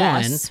false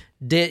confess?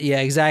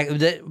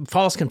 Exactly.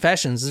 False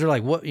confessions. They're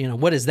like,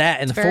 what is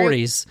that in the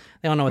 40s?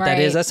 They don't know what that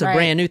is. That's a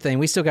brand new thing.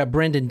 We still got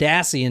Brendan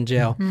Dassey in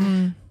jail.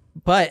 Mm-hmm.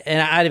 But,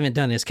 and I haven't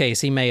done his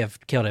case. He may have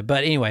killed it.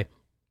 But anyway,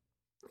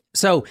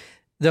 so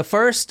the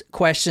first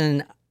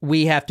question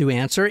we have to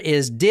answer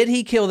is, did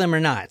he kill them or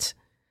not?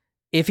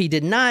 If he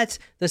did not,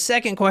 the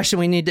second question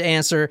we need to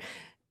answer,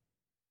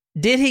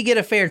 did he get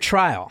a fair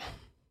trial?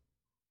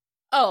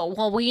 Oh,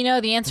 well, we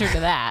know the answer to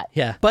that.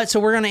 Yeah. But so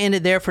we're going to end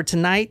it there for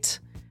tonight.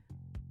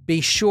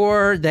 Be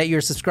sure that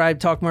you're subscribed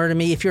to Talk Murder to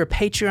Me. If you're a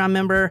Patreon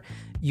member,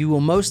 you will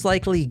most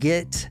likely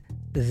get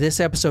this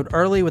episode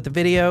early with the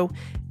video.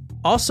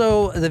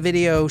 Also, the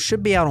video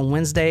should be out on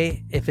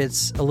Wednesday. If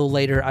it's a little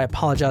later, I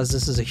apologize.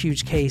 This is a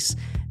huge case,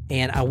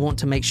 and I want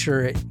to make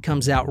sure it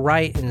comes out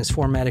right and is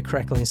formatted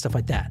correctly and stuff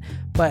like that.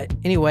 But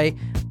anyway,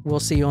 we'll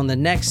see you on the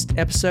next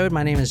episode.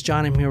 My name is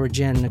John. I'm here with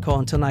Jen and Nicole.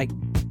 Until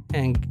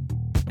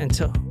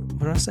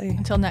what did I say?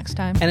 Until next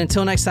time. And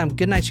until next time,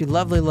 good night, you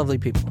lovely, lovely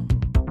people.